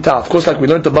 hayav mitah. Of course, like we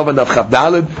learned above in Daf Chav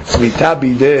Daled, mitah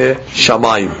bideh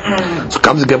shamayim. So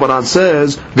comes the Gemara and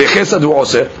says, v'chesad hu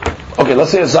oseh. Okay,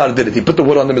 let's say a zar did it. He put the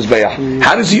wood on the mizbeach.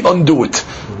 How does he undo it?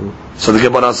 So the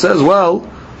Gemara says, well,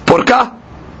 porka.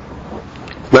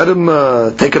 Let him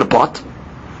take it apart.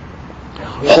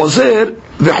 Choser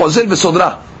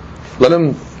v'sodra. Let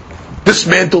him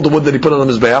dismantle the wood that he put on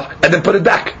the mizbeach and then put it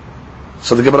back.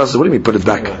 So the Gemara says, what do you mean put it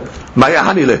back? Maya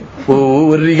hanile.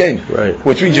 What did he gain? Right.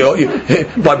 Which means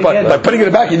by putting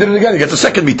it back, he did it again. He gets a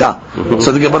second mitah.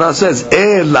 So the Gemara says,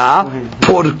 Ela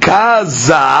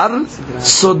porkazar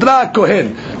sodra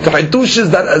kohen. The Hitush is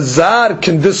that a zar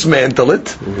can dismantle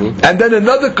it, and then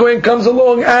another kohen comes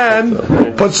along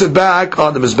and puts it back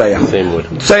on the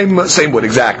mizbeach. Same wood,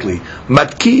 exactly.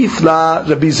 Matkif la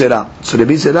Rabbi Zera. So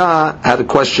Rabbi Zera had a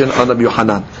question on Rabbi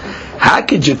Yohanan. How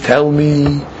could you tell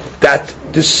me that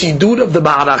the sidur of the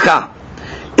ma'araka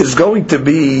is going to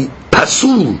be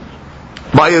pasul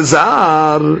by a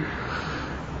zar?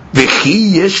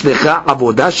 V'chi yesh lecha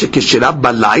avodah shekeshera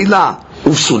balayla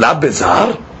ufsula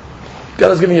bezar?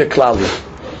 God is giving you a klal here.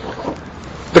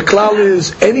 The klal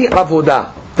is any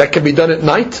avodah that can be done at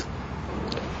night,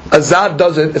 a zar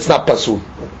does it, it's not pasul.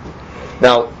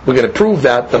 Now, we're going to prove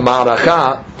that the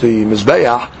ma'araka, the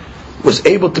mizbeach, was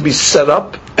able to be set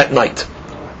up at night.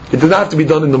 It did not have to be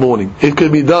done in the morning. It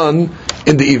could be done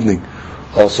in the evening.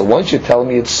 Also, once you tell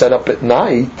me it's set up at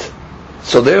night,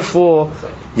 so therefore,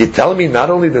 you tell me not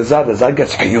only the zar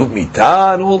gets chiyuv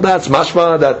mitah and all that, it's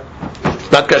mashma that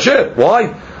it's not kasher.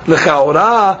 Why?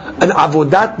 L'chaora, an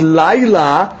avodat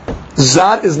laila,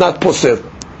 zar is not posel.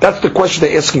 That's the question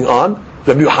they're asking on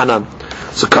Rabbi Yohanan.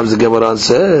 So comes the Gemara and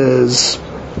says,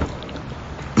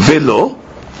 Velo.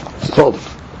 Hold.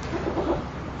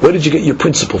 Where did you get your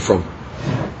principle from?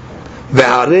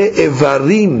 Ve'are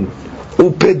evarim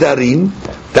upedarim.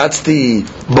 That's the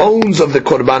bones of the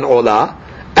korban olah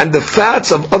and the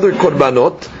fats of other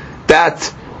korbanot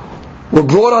that were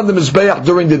brought on the mizbeach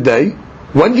during the day.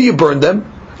 When do you burn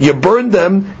them? You burn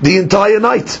them the entire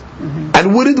night.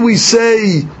 And what did we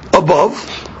say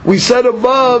above? We said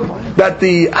above that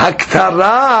the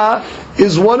haktara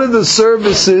is one of the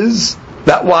services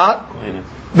that what?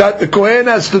 That the kohen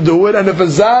has to do it, and if a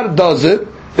zar does it,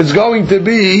 it's going to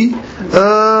be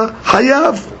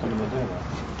hayav.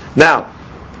 Now,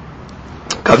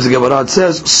 comes the Gemara and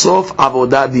says, Sof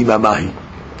avodah dimamahi,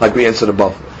 like we answered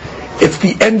above. It's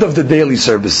the end of the daily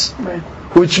service. Right.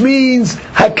 Which means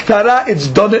haktara, it's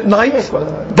done at night,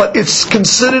 but it's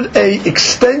considered a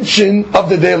extension of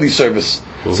the daily service.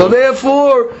 So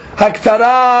therefore, haktara,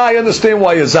 I understand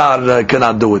why a zar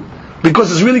cannot do it,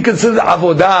 because it's really considered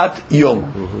avodat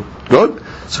yom. Good?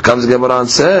 So comes the Gemara and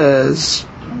says,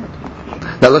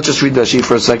 now let's just read the sheet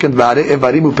for a second. V'are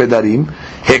evarim upedarim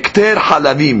hekter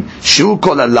halavim shu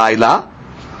kol halayla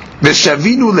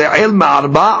v'shavinu le'el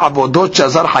ma'arba avodot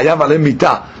shazar hayav alem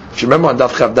mitah. Remember on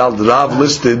Daf Chavdal, Rav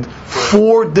listed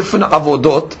 4 different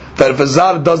avodot that if a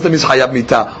zar does them is hayav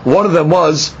mitah. One of them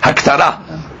was haktara.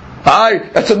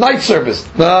 That's a night service.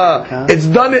 It's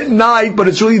done at night, but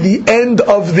it's really the end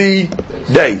of the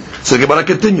day. So the Gemara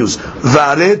continues.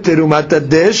 Vare terumat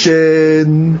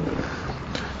adeshen.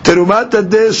 Terumat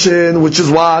adeshen, which is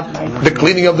what? The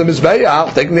cleaning of the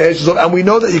mizbeach, taking the ashes off. And we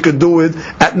know that you could do it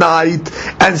at night.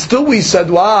 And still we said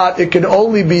what? It can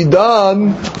only be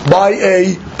done by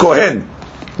a kohen.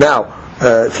 Now,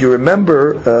 if you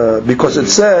remember, because it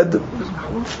said,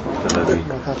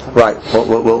 right,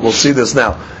 we'll see this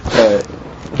now.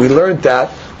 We learned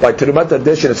that by terumat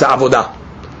adeshen it's avodah,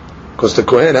 because the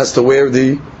kohen has to wear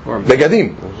the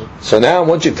begadim. So now,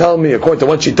 once you tell me, according to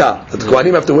one shita, that the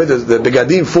kohanim have to wear the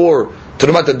begadim for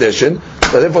terumat adeshen,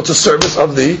 so therefore it's a service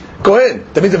of the kohen.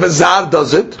 That means if a zar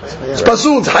does it, it's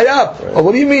pasul, it's hayab. Well,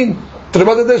 what do you mean?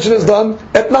 Terumat adeshen is done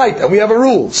at night, and we have a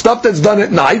rule: stuff that's done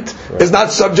at night is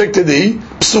not subject to the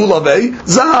psul of a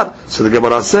zar. So the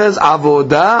Gemara says,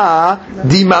 avodah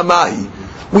dimamahi.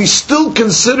 We still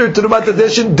consider terumat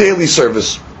adeshen daily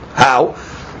service. How?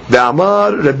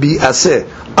 Amar Rabbi Aseh,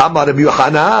 Amar Rabbi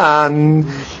Yohanan,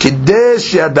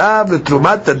 Kiddesh yadav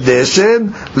letrumat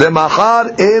adeshen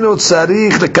lemachar eno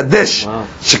tzarich lekadesh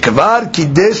shekvar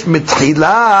kiddesh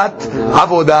mitchilat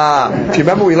avodah. If you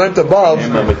remember, we learned above.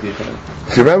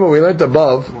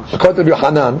 According to Rabbi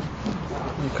Yohanan,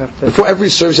 before every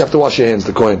service you have to wash your hands.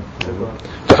 The kohen.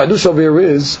 The hadush over here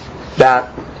is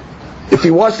that if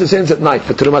he washed his hands at night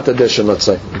for terumat adeshen, let's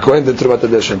say the kohen did terumat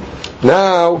adeshen.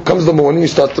 Now comes the morning, he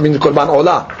starts to mean the korban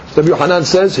olah. Rabbi Yohanan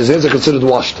says his hands are considered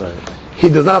washed. He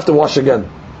does not have to wash again.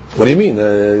 What do you mean?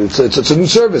 It's a new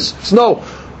service. No.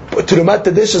 Terumat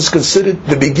adeshen is considered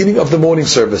the beginning of the morning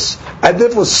service, and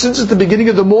therefore, since it's the beginning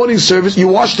of the morning service, you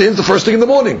wash the hands the first thing in the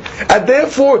morning, and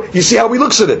therefore, you see how he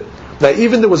looks at it. Now,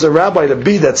 even there was a rabbi, the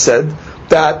B, that said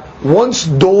that once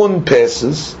dawn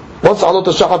passes, once Alot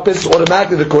HaShachar passes,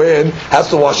 automatically the Kohen has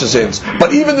to wash his hands.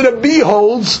 But even the Rabbi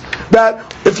holds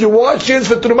that if you wash your hands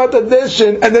for Terumat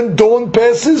adeshen and then dawn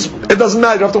passes, it doesn't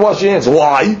matter, you don't have to wash your hands.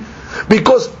 Why?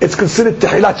 Because it's considered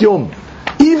Tehilat Yom.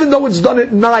 Even even though it's done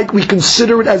at night, we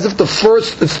consider it as if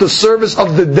it's the service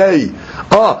of the day.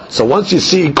 So once you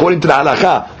see, according to the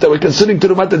halakha, that we're considering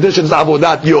Terumat addition as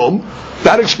avodat yom,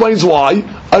 that explains why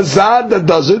a zad that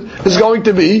does it is going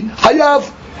to be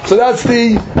hayav. So that's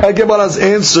the Gemara's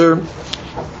answer.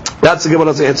 That's the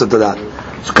Gemara's answer to that.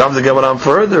 So comes the Gemara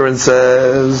further and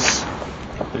says,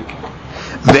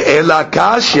 Ve'ela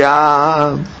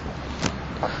kashya.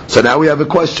 So now we have a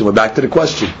question. We're back to the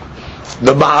question.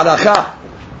 The ma'aracha.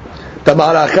 The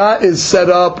ma'aracha is set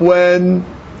up when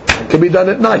it can be done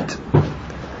at night.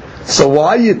 So why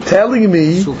are you telling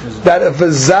me that if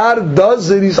a zar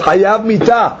does it, he's hayav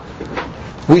mitah?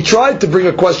 We tried to bring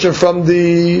a question from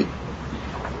the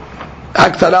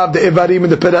Aktarab, the Evarim,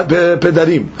 and the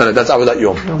Pedarim. No, that's Avodat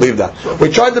Yom. Leave that. We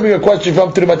tried to bring a question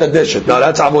from Terumat addition. No,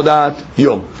 that's Avodat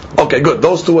Yom. Okay, good.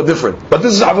 Those two are different. But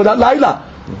this is Avodat Laila.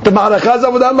 The Ma'aracha is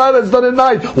Avodat Laila. It's done at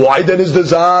night. Why then is the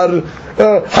Zar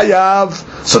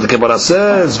Hayav? So the Gemara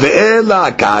says,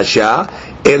 Ve'ela kasha,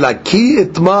 ela ki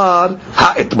itmar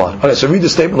ha-itmar. Okay, so read the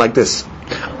statement like this.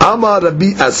 Amar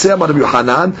Rabbi Aseh, Amar Rabbi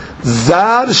Yohanan,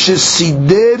 Zar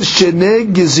shesider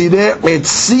shene gezire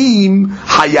etzim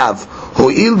hayav.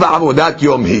 Ho'il va'avodat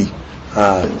yomhi.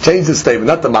 Change the statement,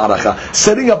 not the ma'aracha.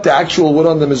 Setting up the actual wood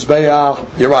on the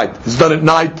mizbeach, you're right. It's done at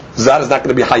night. Zar is not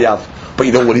going to be hayav. But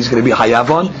you know what he's going to be hayav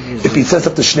on? If he sets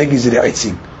up the shene gezire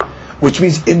etzim. Which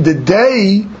means in the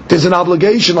day, there's an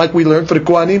obligation, like we learned for the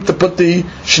Kohanim, to put the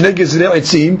Shnei Gezireh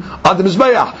Etzim on the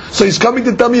Mizbeach. So he's coming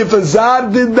to tell me if a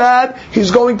Zar did that, he's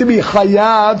going to be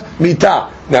Chayav Mitah.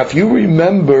 Now if you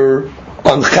remember,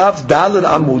 on Chav Daled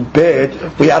Amud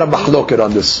Bet, we had a mahloket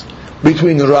on this,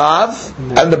 between Rav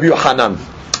and the Yohanan.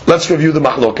 Let's review the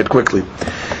mahloket quickly.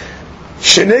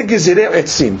 Shnei Gezireh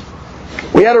Etzim.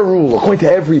 We had a rule, according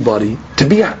to everybody,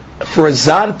 for a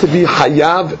Zar to be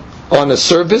Chayav on a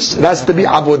service, it has to be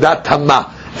avodat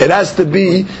tamah. It has to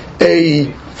be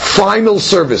a final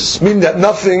service, meaning that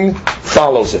nothing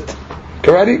follows it.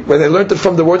 Okay, ready? When they learned it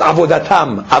from the word avodat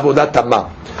tamah.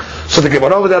 So the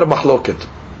Gemara over there, mahloket.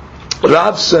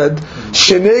 Rav said,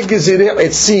 Shnei gezireh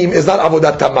etzim is not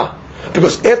avodat tamah.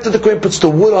 Because after the Kohen puts the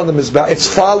wood on the mizbeach, it's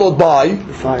followed by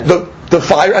the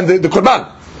fire and the korban.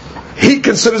 He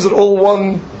considers it all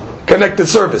one connected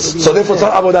service. So therefore it's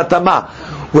not avodat tamah.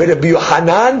 Where Rabbi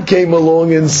Yohanan came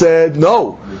along and said,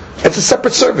 no, it's a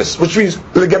separate service, which means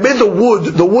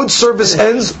the wood service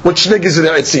ends with Shnei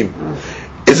Gezireh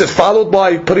Etzim. Is it followed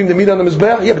by putting the meat on the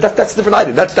mizbeach? Yeah, but that's a different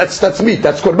item. That's meat.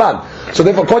 That's korban. So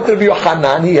therefore, according to Rabbi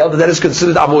Yohanan, he held that is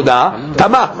considered avodah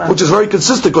tamah, which is very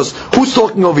consistent because who's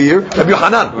talking over here? Rabbi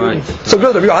Yohanan. Right. So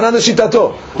good. Rabbi Yohanan is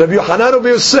shitato. Rabbi Yohanan over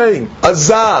here is saying a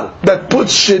zar that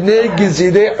puts Shnei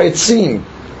Gezireh Etzim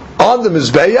on the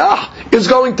mizbeach is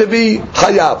going to be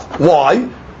hayav. Why?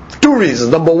 Two reasons.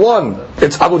 Number one,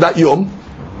 it's avodat yom,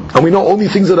 and we know only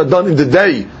things that are done in the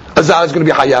day a zar is going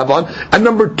to be hayav on. And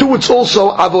number two, it's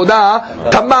also avodah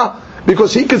tamah,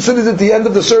 because he considers it the end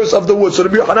of the service of the wood. So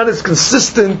Rabbi Yohanan is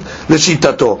consistent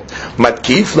l'shitato.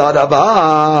 Matkif la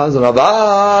Ravaz.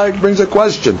 Ravaz brings a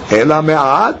question. Ela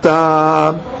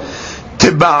me'ata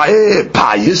tiba'e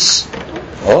payis.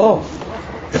 Oh,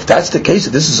 if that's the case,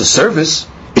 if this is a service,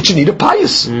 it should need a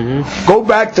pious. Mm-hmm. Go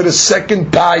back to the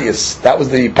second pious. That was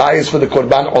the pious for the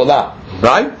Korban Olah,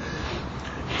 right?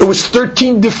 It was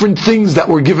 13 different things that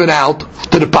were given out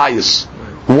to the pious.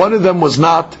 One of them was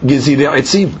not Gezireh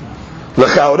Etzim.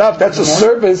 L'chaoraf, that's a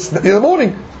service in the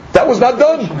morning. That was not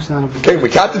done. Okay, we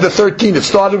counted the 13. It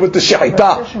started with the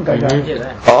Shehita.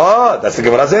 That's the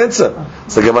Gemara's answer.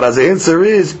 So the Gemara's answer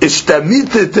is,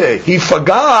 Ishtamitete. He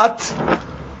forgot.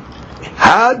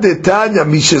 Hadetanya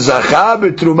mishezacha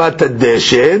betrumat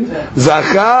adeshen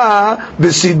zacha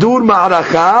besidur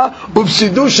ma'aracha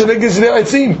ubesidur shnei gezireh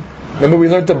etzim. Remember we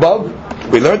learned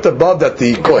above? We learned above that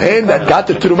the Kohen that got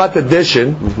the trumat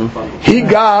adeshen, he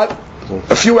got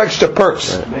a few extra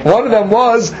perks. One of them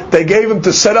was they gave him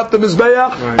to set up the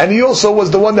mizbeach, and he also was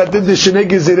the one that did the shnei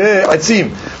gezireh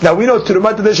etzim. Now we know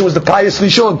trumat adeshen was the pious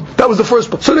lishon. That was the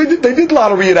first. So they did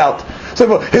lottery it out.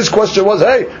 So his question was,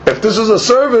 hey, if this is a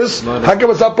service, how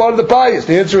come it's not part of the pious?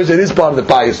 The answer is, it is part of the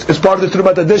pious. It's part of the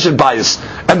Trumat Addition pious.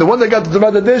 And the one that got the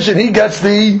Trumat Addition, he gets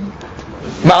the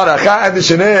Ma'aracha and the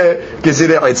Shnei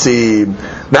Gezireh Etzim.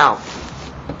 Now,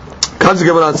 Kanz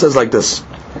Gemara says like this.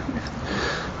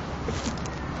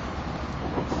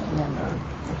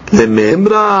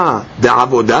 Lememra de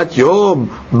avodat yom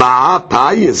ba'a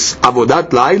pious,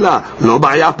 avodat laila lo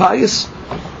ba'a pious.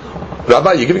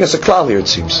 Rabbi, you're giving us a klal here, it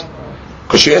seems.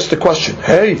 Because she asked the question,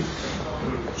 hey,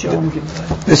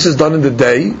 this is done in the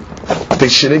day, it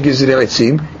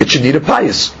should need a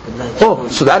pious. Oh,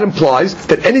 so that implies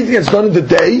that anything that's done in the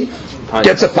day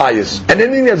gets a payas, and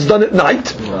anything that's done at night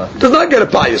does not get a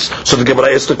payas. So the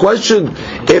Gemara asks the question: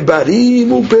 Ebarim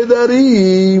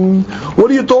upedarim. What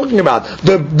are you talking about?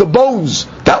 The bones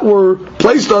that were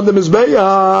placed on the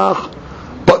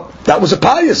mizbeach, but that was a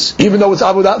payas, even though it's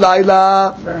avodat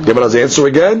laila. Gemara's answer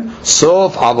again: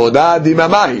 Sof avodah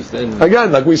dimamahi.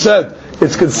 Again, like we said,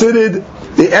 it's considered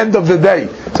the end of the day.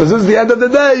 So this is the end of the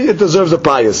day, it deserves a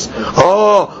pious.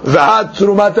 Oh, v'hat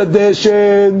terumat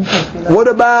adeshin. What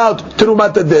about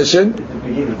terumat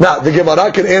adeshin? Now, the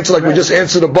Gemara can answer like we just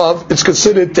answered above. It's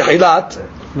considered tehilat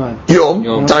yom,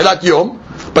 tehilat yom.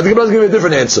 But the Gemara is giving a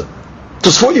different answer.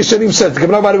 Just what Yeshanim said, the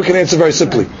Gemara we can answer very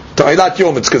simply. Tehilat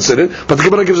yom it's considered, but the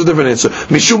Gemara gives a different answer.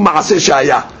 Mishum ma'aseh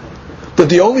shaya. That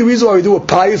the only reason why we do a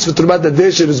pious for terumat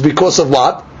adeshin is because of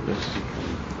what?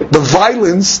 The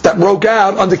violence that broke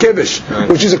out on the Kivish,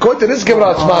 which is according to this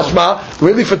Gemara Mashma,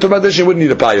 really for Tumat Adeshin wouldn't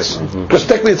need a pious. Because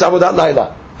technically it's Avodat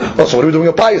Laila. Oh, so what are we doing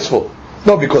a pious for?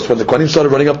 No, because when the Kohanim started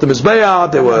running up the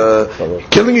Mizbeah, they were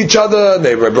killing each other, and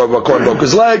Kohen broke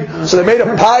his leg, so they made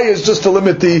a pious just to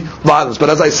limit the violence. But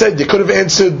as I said, you could have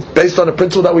answered based on the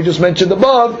principle that we just mentioned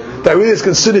above, that really is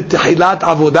considered Tehilat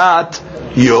Avodat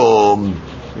Yom.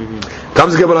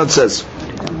 Comes the Gemara and says,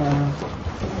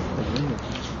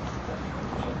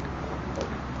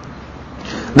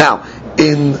 now,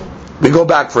 we go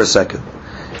back for a second.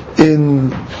 In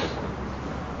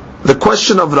the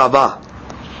question of Rava,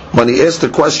 when he asked the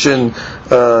question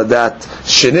that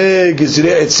Sheneg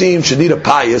Gizirei Etzim should need a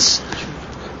pious,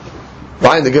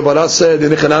 right? The Gemara said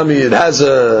in Echanami it has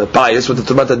a pious with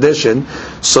the Tumat Adeshin.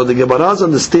 So the Gemara's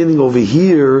understanding over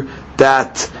here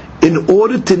that in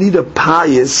order to need a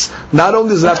pious, not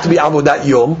only does it have to be Avodat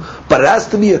Yom, but it has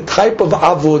to be a type of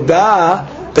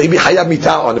Avodah that you be Hayab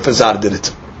Mitah on if a Zar did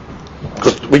it.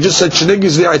 Because we just said Sheneg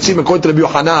Gizirei Etzim according to Rabbi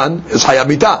Yohanan is Hayab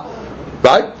Mitah,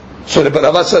 right? So the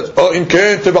Rava says, oh, in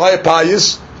Ken to buy a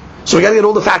pious. So we got to get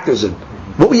all the factors in.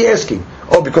 What were you asking?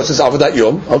 Oh, because it's Avodat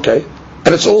Yom, okay.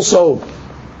 And it's also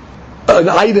an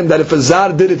item that if a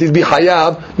Zar did it, he'd be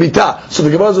Hayab Mitah. So the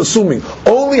Gemara is assuming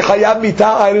only Hayab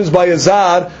Mitah items by a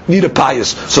Zar need a pious.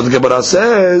 So the Gemara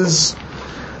says,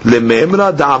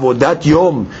 Lememra da'avodat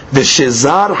Yom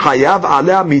v'shezar Hayab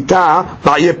alea Mitah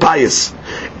ba'ye pious.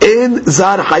 In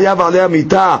Zar Hayab alea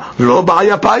Mitah lo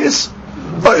ba'ye pious?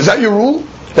 Oh, is that your rule?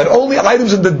 That only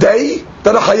items in the day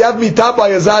that are Hayab Mitah by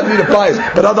a Zar need a pious,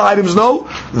 but other items no?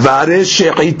 Vare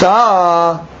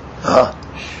Shechita.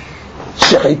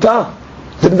 Shechita.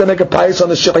 Didn't they make a pious on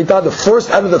the Shechita? The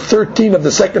first out of the 13 of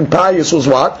the second pious was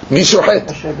what?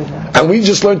 Mishuchet. And we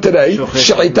just learned today,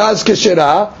 Shechita is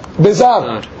Keshera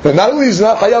Bezar. And not only is it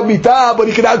not Hayab Mitah, but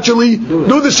he can actually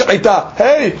do the Shechita.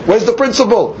 Hey, where's the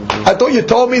principle? I thought you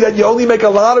told me that you only make a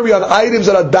lottery on items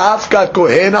that are Dafka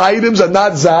Kohen items and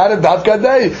not Zar and Dafka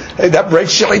Day. Hey, that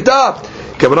breaks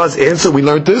Shechita. Gemara's answer, we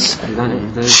learned this.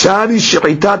 Shari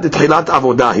Shechita Tithilat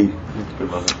Avodahi.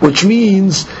 Which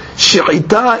means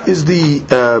Shechita is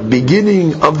the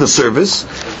beginning of the service,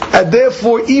 and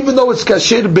therefore, even though it's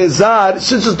Kasher Bezar,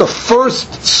 since it's the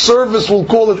first service, we'll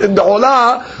call it in the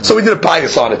Olah, so we did a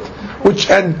pious on it.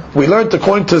 And we learned,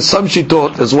 according to some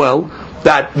Shitot as well,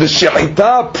 that the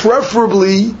Shechita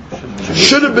preferably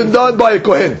should have been done by a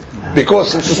Kohen,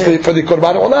 because it's just for the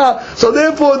Korban Olah. So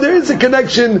therefore, there is a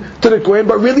connection to the Kohen,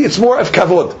 but really it's more of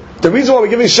Kavod. The reason why we're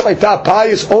giving Shechita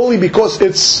pious only because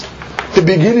it's the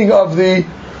beginning of the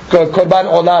Korban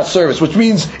Olah service, which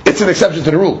means it's an exception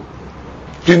to the rule.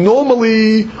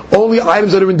 Normally, only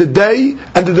items that are in the day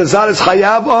and the Zar is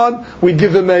Chayav on, we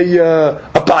give them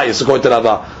a pious, according to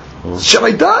Rava.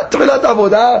 Shechita, Tehilat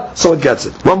Avodah, so it gets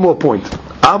it. One more point.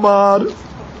 Amar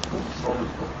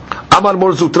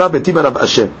Mor Zutra Betim Rav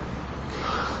Asher.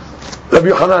 Rabbi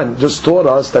Yochanan just taught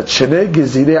us that Sheneg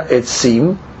Gizirei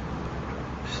Etzim,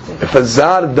 if a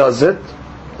Zar does it,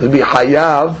 it'll be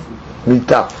Hayav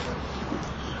Mitah.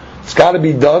 It's got to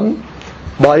be done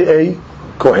by a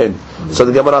Kohen. So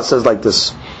the Gemara says like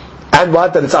this. And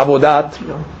what? That it's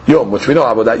Avodat Yom, which we know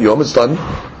Avodat Yom is done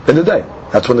in the day.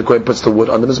 That's when the Kohen puts the wood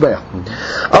on the Mizbeah.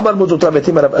 Amar Muzutra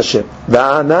Betim Rav Asher.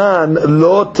 Va'anan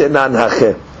lo tenan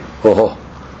hache. Oh,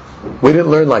 we didn't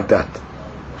learn like that.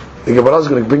 The Gemara is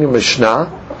going to bring a Mishnah,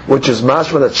 which is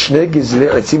mashma that Shnei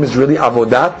Gizirei Etzim is really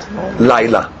Avodat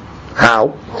Laila.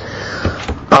 How?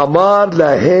 Amar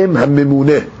lahem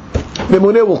ha-mimuneh.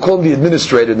 Mimuneh will call the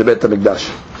administrator in the Beit HaMikdash.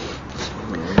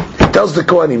 He tells the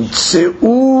Kohanim,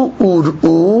 Tse'u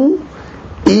ur'u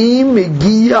im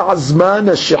higiya azman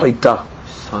ha-shechita.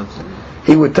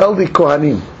 He would tell the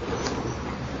Kohanim,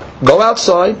 go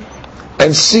outside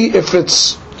and see if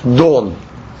it's dawn.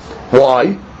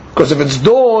 Why? Because if it's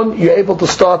dawn, you're able to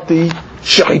start the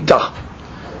shechita.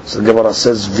 So the Gemara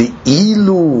says,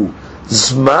 V'ilu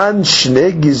Zman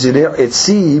Shnei Gizirei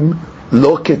Etzim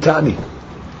Lo Ketani.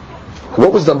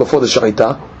 What was done before the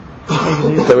Shechita?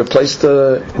 They replaced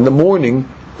in the morning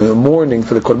for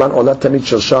the Korban Olat Tamid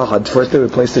Shel Shahad. First they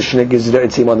replaced the Shnei Gizirei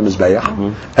Etzim on the Mizbeach,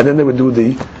 and then they would do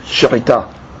the Shechita.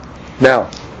 Now,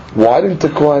 why didn't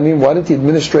the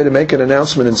administrator make an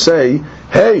announcement and say,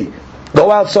 hey, go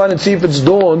outside and see if it's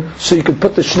dawn so you could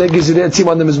put the Shnei Gizirei Etzim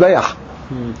on the Mizbeach?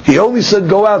 He only said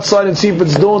go outside and see if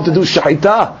it's dawn to do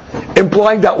Shechita,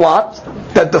 implying that what?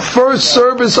 That the first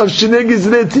service of Shnei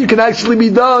Gizirei Etzim can actually be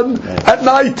done at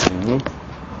night.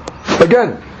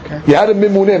 Again, you had a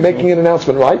Mimuneh making an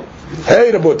announcement, right?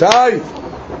 Hey, Rabotai,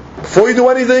 before you do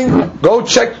anything, go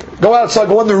outside,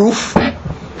 go on the roof,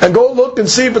 and go look and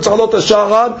see if it's Alot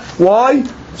HaShahad. Why?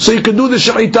 So you can do the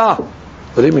Shechita.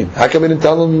 What do you mean? How come you didn't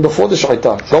tell them before the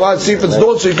Shechita? Go out and see if it's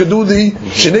dawn so you can do the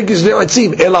Shnei Gizirei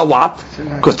Etzim. Ela what?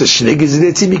 Because the Shnei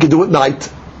Gizirei Etzim you can do at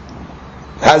night.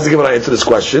 How does the Gemara answer this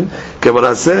question?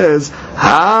 Gemara says,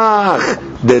 Hach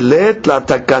delet la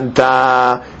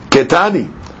takanta ketani.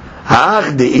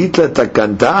 Hach deit la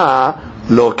takanta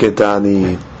lo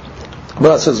ketani.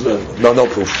 Gemara says, no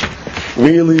proof.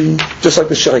 Really, just like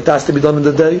the Shechita has to be done in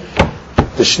the day,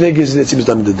 the Shnei Gizirei Etzim is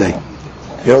done in the day.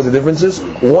 You know what the difference is?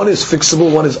 One is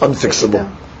fixable, one is unfixable.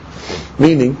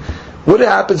 Meaning, what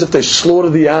happens if they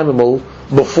slaughter the animal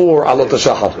before Alot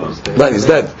HaShahar? Man, he's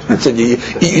dead.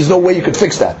 There's no way you could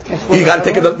fix that. You got to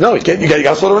take it. No, you can't. You got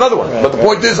to slaughter another one. But the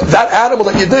point is, that animal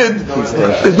that you did,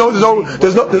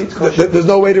 there's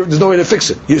no way to fix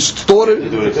it. You slaughter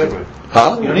it.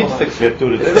 Huh? You don't need to fix it. You have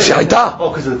to do it. Shechita.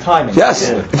 Oh, because of the timing. Yes.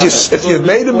 Yeah. If you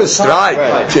made a mistake,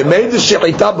 if you made the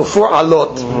Shechita before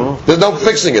Alot, there's no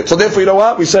fixing it. So therefore, you know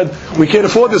what? We said, we can't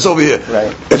afford this over here.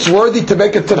 Right. It's worthy to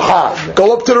make a tirha.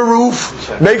 Go up to the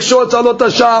roof, make sure it's Alot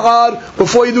HaShahar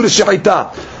before you do the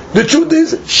Shechita. The truth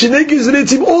is, Shnei Gizirei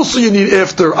Etzim also you need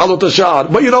after Alot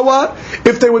HaShahar. But you know what?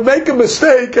 If they would make a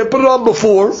mistake and put it on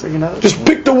before, just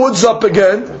pick the woods up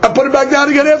again and put it back down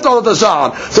again after Alot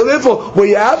HaShahar. So therefore, when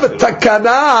you have a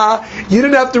takana, you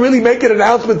didn't have to really make an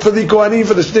announcement for the Kohanim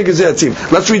for the Shnei Gizirei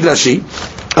Etzim. Let's read Rashi.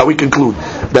 How we conclude.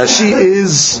 Rashi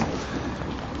is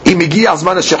Imigi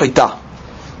Azman HaShechita.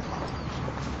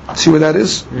 See where that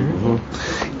is?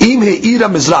 Im He'ira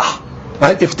Mizrach.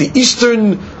 Right? If the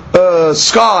eastern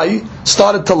sky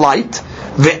started to light,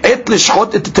 ve'et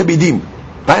lishchot et tebidim.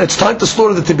 Right? It's time to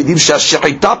slaughter the tebidim.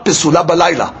 Shashechita pesula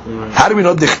balayla. How do we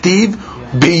know? Dichtiv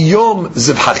biyom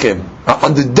zivhachem.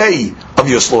 On the day of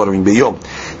your slaughtering, biyom.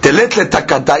 Telet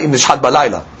letakanta im nishchat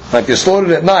balayla. If you're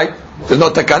slaughtered at night, there's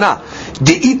no takana.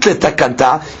 De'it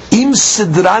letakanta im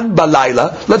sidran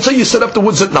balayla. Let's say you set up the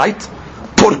woods at night.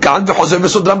 Purkan v'chozer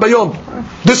v'sudran bayom.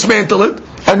 Dismantle it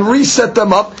and reset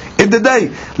them up in the day.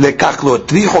 Lekach lo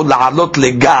tricho la'alot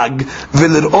legag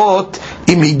v'lirot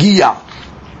im higia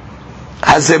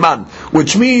hazeman.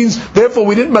 Which means, therefore,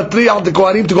 we didn't matriach the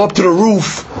Kohanim to go up to the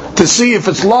roof to see if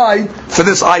it's light for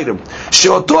this item.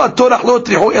 She'oto atorach lo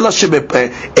tricho ela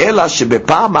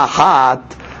shebepam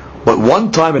achat. But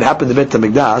one time it happened in Beit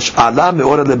HaMikdash, ala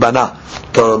me'ora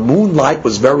lebana. The moonlight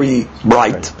was very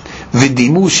bright.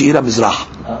 V'dimu she'ira mizrach.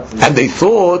 And they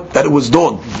thought that it was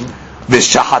dawn.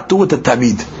 V'shahatu et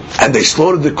tamid. And they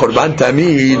slaughtered the Korban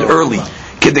Tamid early.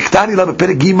 Kedektani la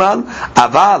beperek Gimal,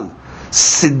 aval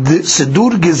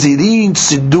sidur gezirin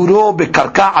siduro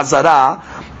bekarka azara.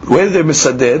 Where they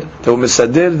misader? They were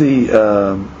misader the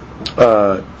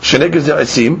Shnei Gizirei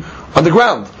Etzim on the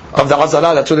ground of the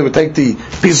Azara. That's where they would take the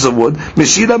pieces of wood.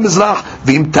 Meshila Mizrach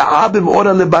v'im ta'abim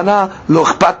ora lebana lo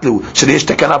chpatlu shleish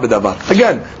takana b'davar.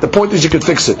 Again, the point is you could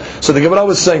fix it. So the Gemara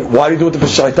was saying, why do you do it for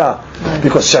Shechita?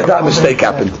 Because Shechita, a mistake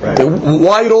happened.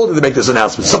 Why at all did they make this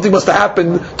announcement? Something must have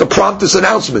happened to prompt this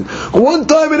announcement. One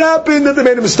time it happened that they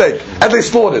made a mistake and they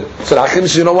slaughtered. So the Achim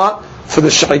says, you know what? For the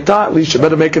Shechita, at least you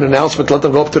better make an announcement to let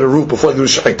them go up to the roof before they do the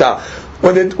Shechita.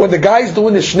 When the guy's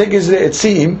doing the Shnei Gizirei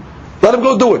Etzim, let him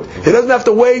go do it. He doesn't have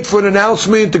to wait for an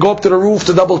announcement to go up to the roof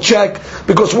to double check,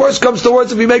 because worst comes to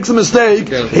worst, if he makes a mistake,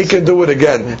 he can do it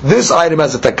again. This item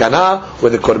has a takana, where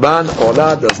the Korban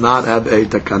Olah does not have a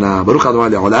takana. Baruch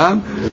Adonai Le'olam.